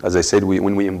here. As I said,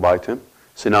 when we invite him,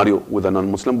 scenario with a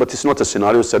non-Muslim, but it's not a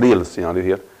scenario, it's a real scenario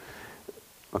here.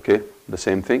 Okay, the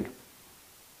same thing.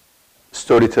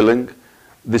 Storytelling.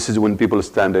 This is when people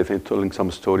stand, I think, telling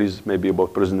some stories, maybe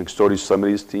about presenting stories,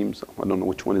 summaries, themes. I don't know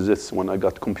which one is this one. I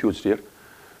got confused here.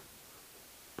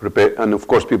 Prepare, and of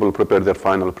course, people prepare their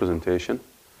final presentation.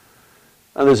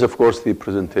 And this is, of course, the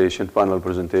presentation, final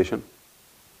presentation.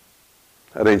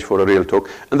 Arrange for a real talk.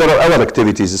 And there are other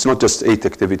activities. It's not just 8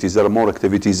 activities. There are more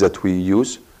activities that we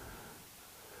use.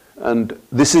 And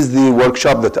this is the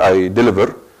workshop that I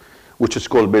deliver, which is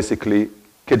called basically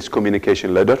Kids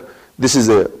Communication Ladder. This is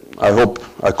I hope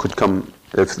I could come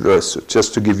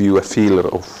just to give you a feel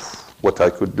of what I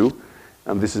could do.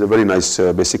 And this is a very nice,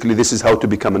 basically, this is how to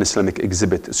become an Islamic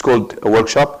exhibit. It's called a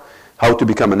workshop, How to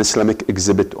Become an Islamic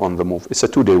Exhibit on the Move. It's a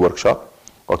 2-day workshop,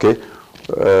 okay?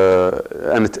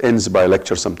 And it ends by a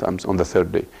lecture sometimes on the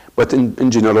 3rd day. But in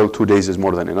general, 2 days is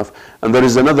more than enough. And there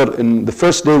is another, in the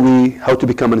first day, How to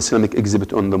Become an Islamic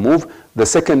Exhibit on the Move. The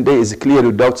second day is Clear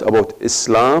Your Doubts About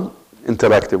Islam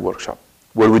Interactive Workshop,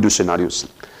 where we do scenarios.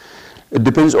 It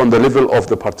depends on the level of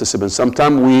the participants.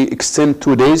 Sometimes we extend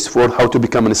 2 days for How to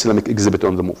Become an Islamic Exhibit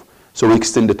on the Move. So we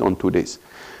extend it on 2 days.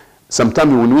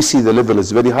 Sometimes when we see the level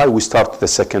is very high, we start the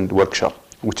second workshop,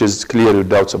 which is Clear Your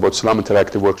Doubts About Islam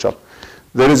Interactive Workshop.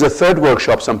 There is a third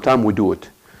workshop, sometimes we do it,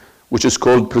 which is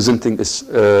called presenting,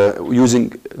 using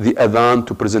the adhan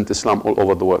to present Islam all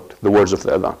over the world, the words of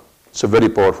the adhan. It's a very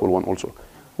powerful one also.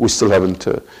 We still haven't,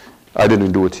 I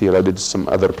didn't do it here, I did some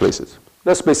other places.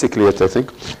 That's basically it, I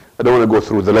think. I don't want to go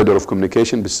through the ladder of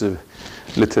communication, but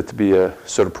let it be a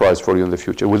surprise for you in the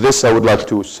future. With this, I would like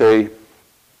to say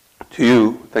to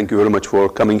you, thank you very much for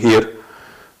coming here.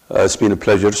 It's been a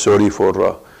pleasure. Sorry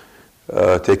for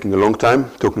taking a long time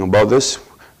talking about this.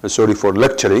 And sorry for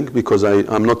lecturing, because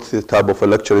I'm not the type of a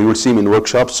lecturer. You will see me in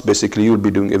workshops. Basically, you will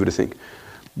be doing everything.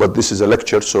 But this is a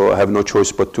lecture, so I have no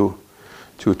choice but to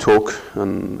talk.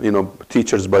 And, you know,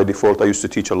 teachers by default, I used to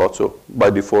teach a lot, so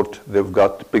by default, they've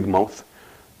got big mouth.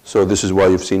 So this is why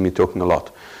you've seen me talking a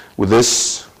lot. With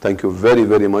this, thank you very,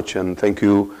 very much, and thank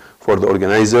you for the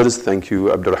organizers. Thank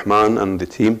you, Abdurrahman and the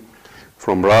team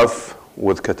from RAF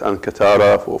with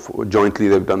Katara. Jointly,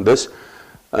 they've done this.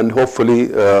 And hopefully,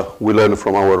 we learn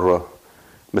from our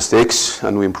mistakes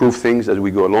and we improve things as we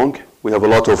go along. We have a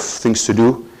lot of things to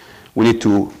do. We need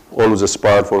to always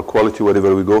aspire for quality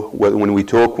wherever we go. When we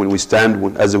talk, when we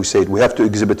stand, as we said, we have to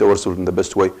exhibit ourselves in the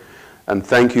best way. And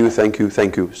thank you, thank you,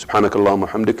 thank you. Subhanakallahumma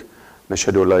hamdik.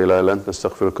 Nashhadu an la ilaha illa anta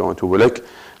nastaghfiruka wa natubu ilaik.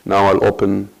 Now I'll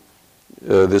open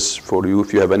this for you.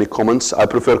 If you have any comments, I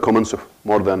prefer comments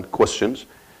more than questions.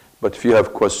 But if you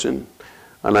have questions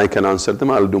and I can answer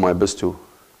them, I'll do my best to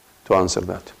answer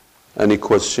that. Any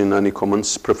question, any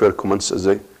comments? Prefer comments as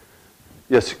I.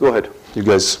 Yes, go ahead, you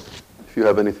guys, if you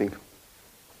have anything.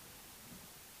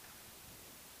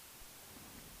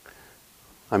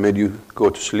 I made you go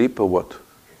to sleep or what?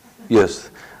 Yes.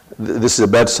 This is a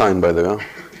bad sign, by the way.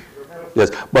 Huh?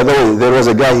 Yes. By the way, there was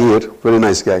a guy here, very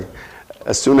nice guy.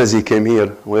 As soon as he came here,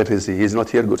 where is he? He's not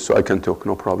here, good, so I can talk,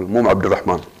 no problem.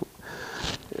 Abdurrahman.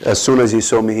 As soon as he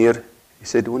saw me here, he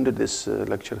said, when did this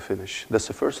lecture finish? That's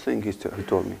the first thing he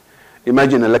told me.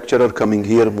 Imagine a lecturer coming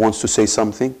here, wants to say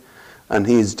something, and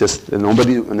he's just,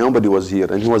 nobody was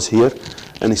here, and he was here,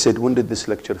 and he said, when did this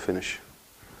lecture finish?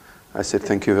 I said,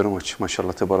 thank you very much,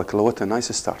 mashallah, tabarakallah, what a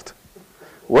nice start.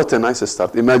 What a nice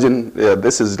start. Imagine, yeah,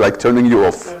 this is like turning you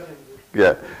off.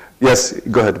 Yeah. Yes,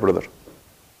 go ahead, brother.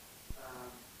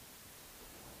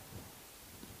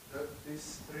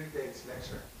 This 3 days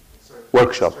lecture. So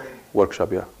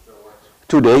Workshop, yeah. So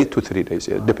 2 days to 3 days,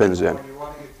 yeah, depends. Yeah. when you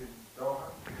want to get to Doha,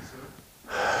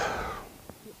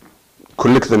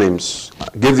 Collect the names.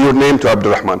 Give your name to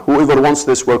Abdurrahman. Whoever wants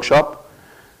this workshop,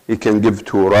 he can give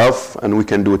to Raf, and we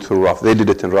can do it through Raf. They did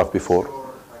it in Raf before.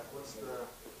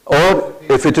 Or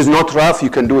if it is not Raf, you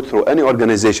can do it through any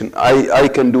organization. I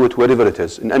can do it wherever it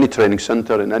is, in any training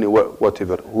center, in any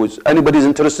whatever. Anybody's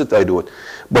interested, I do it.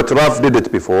 But Raf did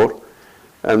it before,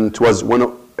 and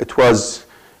it was,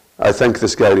 I thank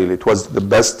this guy really. It was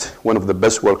one of the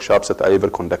best workshops that I ever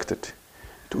conducted.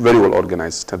 Very well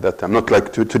organized at that time. Not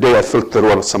like today. I felt there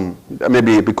were some,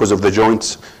 maybe because of the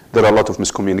joints, there are a lot of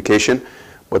miscommunication.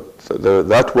 But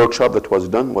that workshop that was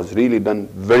done was really done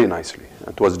very nicely.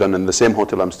 It was done in the same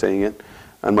hotel I'm staying in,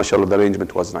 and mashallah, the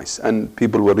arrangement was nice. And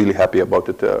people were really happy about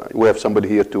it. We have somebody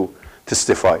here to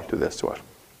testify to this as well.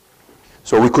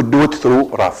 So we could do it through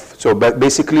Raf. So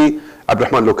basically,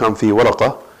 Abdurrahman لو كان في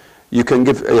ورقة, you can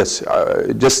give, yes,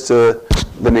 just the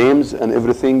names and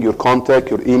everything, your contact,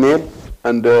 your email,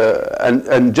 and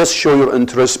just show your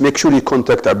interest. Make sure you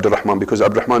contact Abdurrahman, because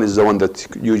Abdurrahman is the one that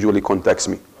usually contacts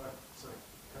me.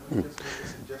 can I just make a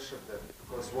suggestion that,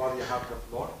 because while you have the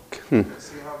floor, let's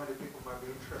see how many people might be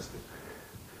interested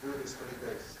to do this 3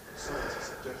 days. So it's a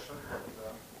suggestion,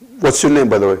 but What's your name,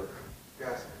 by the way?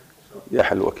 guys, يا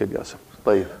حلو كيف قاسم.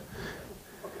 طيب.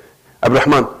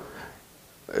 Abdurrahman,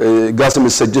 Qasim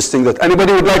is suggesting that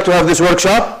anybody would like to have this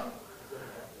workshop?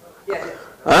 Yes.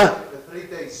 Huh? the 3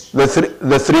 days.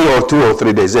 The 3 or 2 or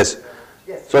 3 days, yes.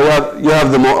 Yes. So you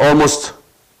have them almost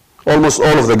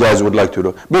all of the guys would like to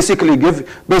do. Basically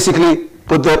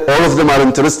put that all of them are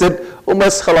interested.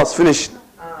 Almost khalas, finished.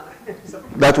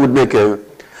 That would make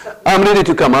I'm ready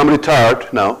to come. I'm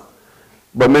retired now.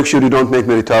 But make sure you don't make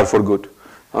me retire for good.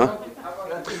 Huh?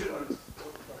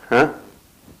 Huh?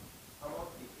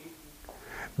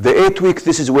 The 8 week,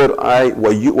 this is where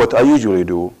what I usually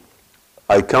do.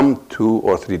 I come 2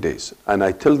 or 3 days, and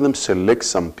I tell them select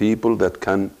some people that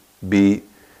can be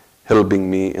helping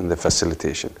me in the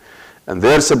facilitation. And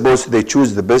they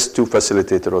choose the best 2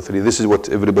 facilitator or 3. This is what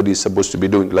everybody is supposed to be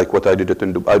doing, like what I did it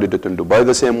in Dubai. I did it in Dubai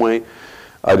the same way.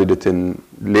 I did it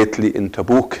lately in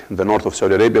Tabuk, in the north of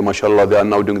Saudi Arabia. MashaAllah, they are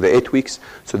now doing the 8 weeks.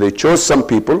 So they chose some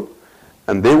people,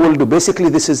 and they will do, basically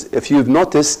this is, if you've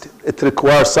noticed, it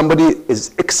requires somebody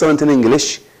is excellent in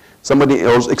English, somebody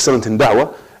else excellent in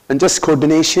da'wah, and just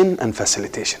coordination and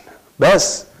facilitation.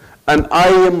 Bas. And I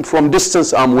am from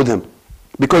distance, I'm with him.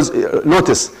 Because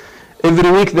notice,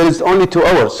 every week there is only 2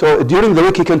 hours. So during the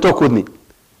week he can talk with me.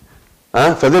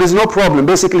 So there is no problem.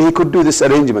 Basically he could do this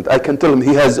arrangement. I can tell him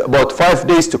he has about 5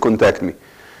 days to contact me.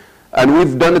 And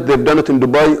we've done it, they've done it in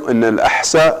Dubai, in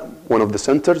Al-Ahsa, one of the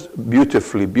centers,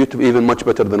 beautifully, even much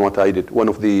better than what I did. One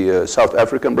of the South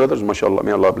African brothers, mashallah,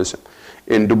 may Allah bless him.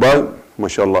 In Dubai,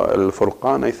 mashallah,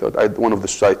 Al-Furqan, I thought, one of the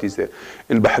societies there.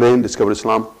 In Bahrain, Discover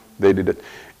Islam, they did it.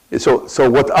 So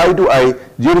what I do,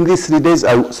 during these 3 days,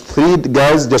 3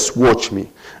 guys just watch me.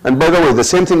 And by the way, the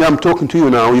same thing I'm talking to you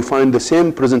now, you find the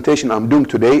same presentation I'm doing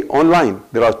today online.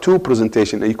 There are 2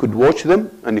 presentations, and you could watch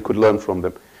them and you could learn from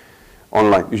them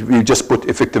online. You just put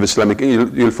effective Islamic,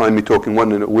 you'll find me talking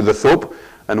one with the thobe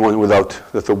and one without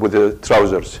the thobe, with the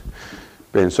trousers.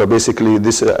 So basically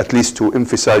this at least to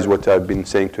emphasize what I've been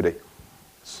saying today.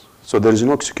 So there is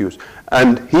no excuse.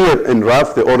 And here in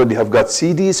RAF, they already have got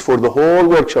CDs for the whole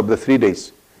workshop, the 3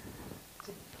 days.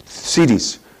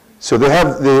 CDs. So they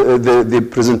have the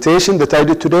presentation that I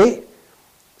did today,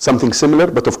 something similar,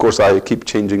 but of course I keep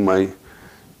changing my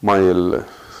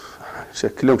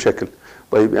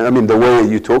I mean the way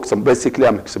you talk. Basically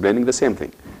I'm explaining the same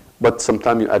thing, but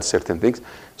sometimes you add certain things.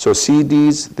 So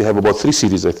CDs, they have about 3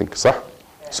 CDs, I think. صح?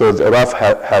 So the RAF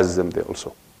has them there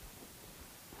also.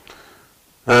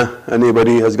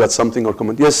 Anybody has got something or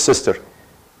comment? Yes, sister.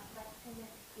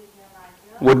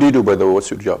 What do you do, by the way?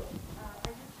 What's your job?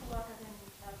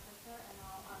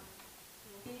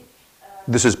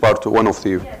 This is one of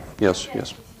the, yes.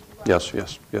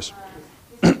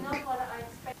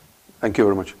 Thank you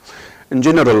very much. In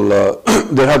general,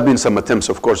 there have been some attempts,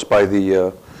 of course, by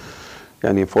the,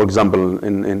 for example,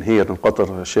 in here in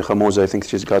Qatar, Sheikh Amoza, I think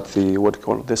she's got the, what do you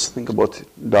call this thing about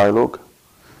dialogue?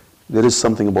 There is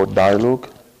something about dialogue.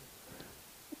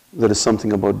 There is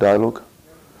something about dialogue.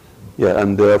 Yeah,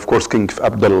 and of course King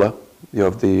Abdullah,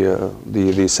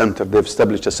 the center. They've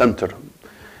established a center,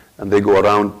 and they go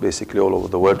around basically all over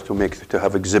the world to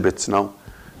have exhibits now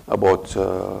about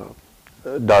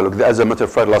dialogue. As a matter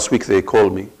of fact, last week they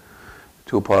called me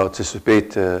to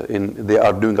participate they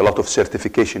are doing a lot of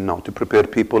certification now to prepare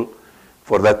people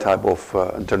for that type of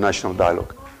international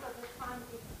dialogue.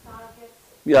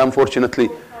 Yeah, unfortunately,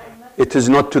 it is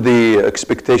not to the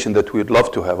expectation that we'd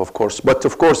love to have, of course. But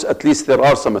of course, at least there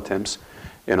are some attempts.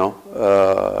 You know,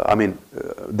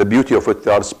 the beauty of it,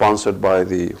 they are sponsored by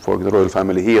the royal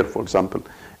family here, for example,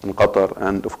 in Qatar,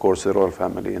 and of course the royal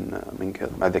family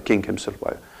by the king himself,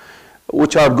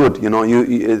 which are good. You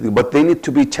know, but they need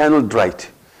to be channeled right.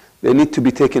 They need to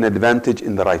be taken advantage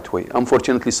in the right way.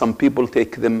 Unfortunately, some people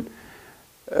take them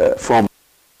from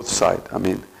both sides. I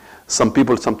mean, some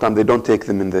people sometimes they don't take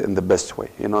them in the best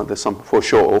way. You know, there's some for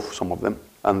show off, some of them,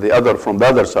 and from the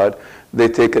other side, they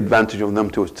take advantage of them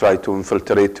to try to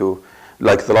infiltrate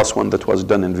like the last one that was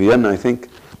done in Vienna. I think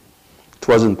it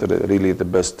wasn't really the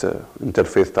best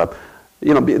interfaith type.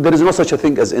 You know, there is no such a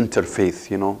thing as interfaith.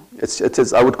 You know, it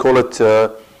is. I would call it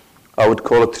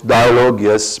dialogue,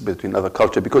 yes, between other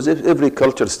cultures, because every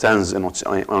culture stands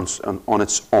on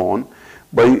its own.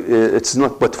 But it's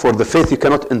not. But for the faith, you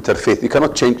cannot interfaith. You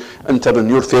cannot enter in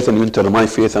your faith and you enter in my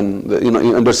faith, and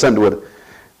you understand where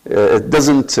it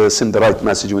doesn't send the right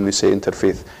message when you say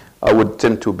interfaith. I would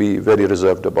tend to be very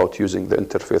reserved about using the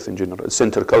interfaith in general. It's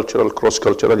intercultural,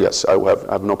 cross-cultural. Yes, I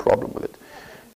have no problem with it.